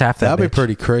 They'll tax half that. That'd be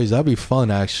pretty crazy. That'd be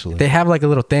fun, actually. They have like a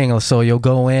little thing, so you'll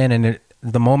go in, and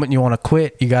the moment you want to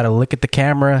quit, you got to look at the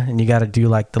camera, and you got to do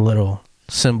like the little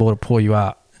symbol to pull you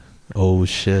out. Oh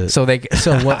shit! So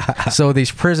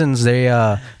these prisons, they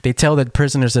tell the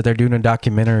prisoners that they're doing a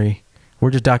documentary.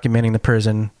 We're just documenting the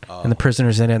prison and the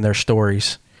prisoners in it and their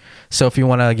stories. So if you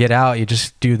want to get out, you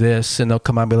just do this, and they'll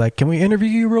come out and be like, "Can we interview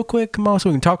you real quick? Come on, so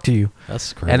we can talk to you."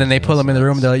 That's crazy. And then they pull them in the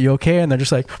room. They're like, "You okay?" And they're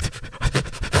just like,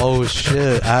 "Oh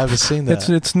shit, I haven't seen that."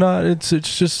 It's not. It's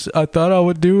just. I thought I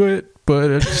would do it,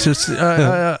 but it's just.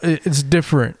 It's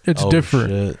different. It's different.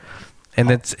 Shit. And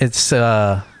it's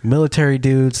military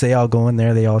dudes. They all go in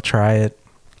there. They all try it.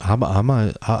 I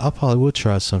probably would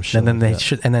try some shit. And then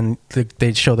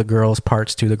they show the girls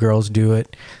parts too. The girls do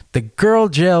it. The girl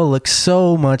jail looks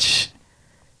so much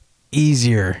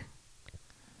easier.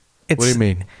 What do you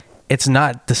mean? It's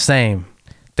not the same.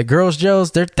 The girls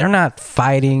jails, they're not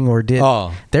fighting or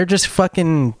they're just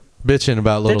fucking bitching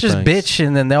about little things. They're just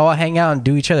bitching, and they all hang out and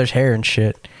do each other's hair and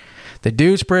shit. The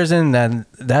dude's prison,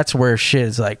 that's where shit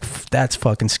is like, that's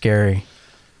fucking scary.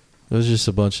 There's just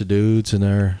a bunch of dudes in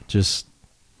there just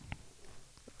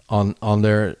on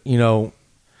their, you know,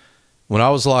 when I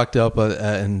was locked up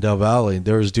in Del Valley,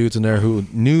 there was dudes in there who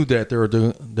knew that they were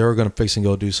going to fix and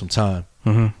go do some time.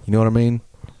 Mm-hmm. You know what I mean?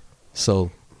 So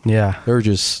yeah, they were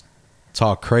just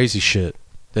talk crazy shit.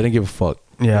 They didn't give a fuck.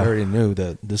 Yeah, they already knew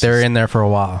that they're in there for a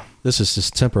while. This is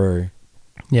just temporary.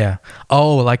 Yeah.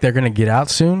 Oh, like they're gonna get out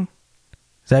soon?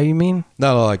 Is that what you mean?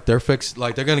 No, like they're fixed.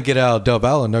 Like they're gonna get out of Del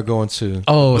Valle and they're going to.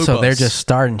 Oh, so they're just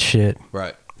starting shit.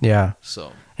 Right. Yeah.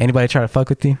 So anybody try to fuck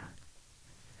with you?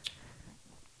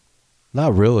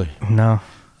 Not really. No.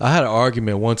 I had an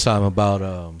argument one time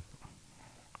about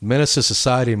Menace to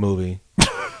Society movie.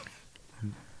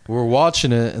 We're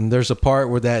watching it, and there's a part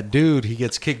where that dude, he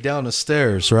gets kicked down the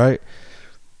stairs, right?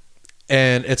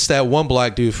 And it's that one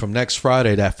black dude from Next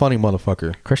Friday, that funny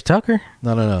motherfucker. Chris Tucker?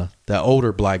 No. That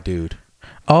older black dude.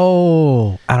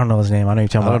 Oh, I don't know his name. I know you're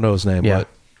talking about. I don't know his name, but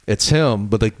it's him.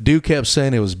 But the dude kept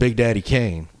saying it was Big Daddy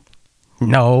Kane.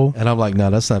 No. And I'm like,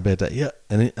 no, that's not Big Daddy. Yeah.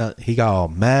 And he got all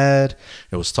mad.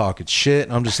 It was talking shit.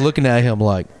 And I'm just looking at him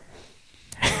like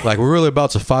we're really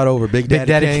about to fight over Big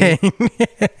Daddy Kane.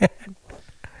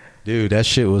 Dude, that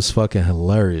shit was fucking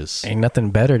hilarious. Ain't nothing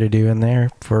better to do in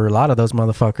there for a lot of those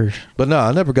motherfuckers. But no,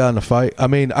 I never got in a fight. I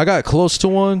mean, I got close to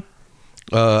one.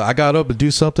 I got up to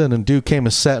do something, and dude came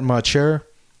and sat in my chair.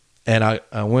 And I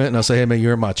went and I said, "Hey, man,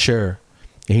 you're in my chair."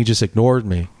 And he just ignored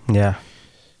me. Yeah.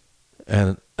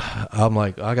 And I'm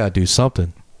like, I got to do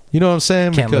something. You know what I'm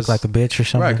saying? Can't look like a bitch or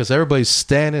something. Right, because everybody's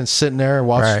standing, sitting there and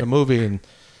watching the movie. And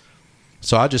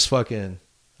so I just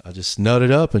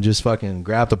nutted up and just fucking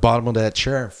grabbed the bottom of that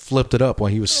chair and flipped it up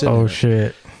when he was sitting there. Oh,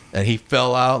 shit. And he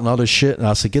fell out and all this shit. And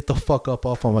I said, "Get the fuck up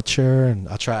off of my chair." And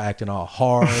I try acting all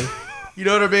hard. You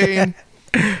know what I mean?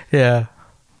 Yeah.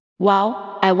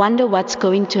 Wow, I wonder what's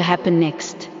going to happen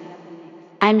next.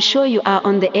 I'm sure you are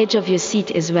on the edge of your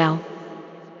seat as well.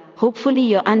 Hopefully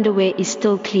your underwear is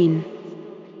still clean.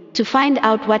 To find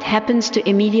out what happens to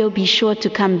Emilio, be sure to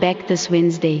come back this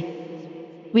Wednesday.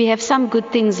 We have some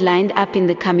good things lined up in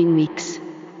the coming weeks.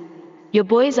 Your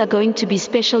boys are going to be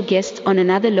special guests on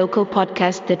another local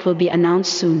podcast that will be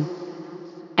announced soon.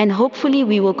 And hopefully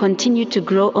we will continue to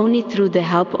grow only through the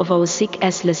help of our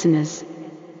sick-ass listeners.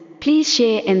 Please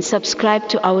share and subscribe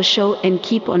to our show and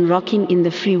keep on rocking in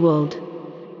the free world.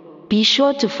 Be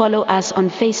sure to follow us on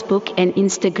Facebook and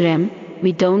Instagram.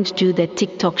 We don't do that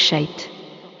TikTok shit.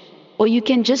 Or you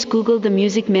can just Google the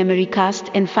Music Memory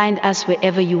Cast and find us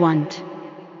wherever you want.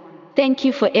 Thank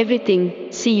you for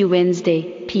everything. See you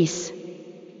Wednesday. Peace.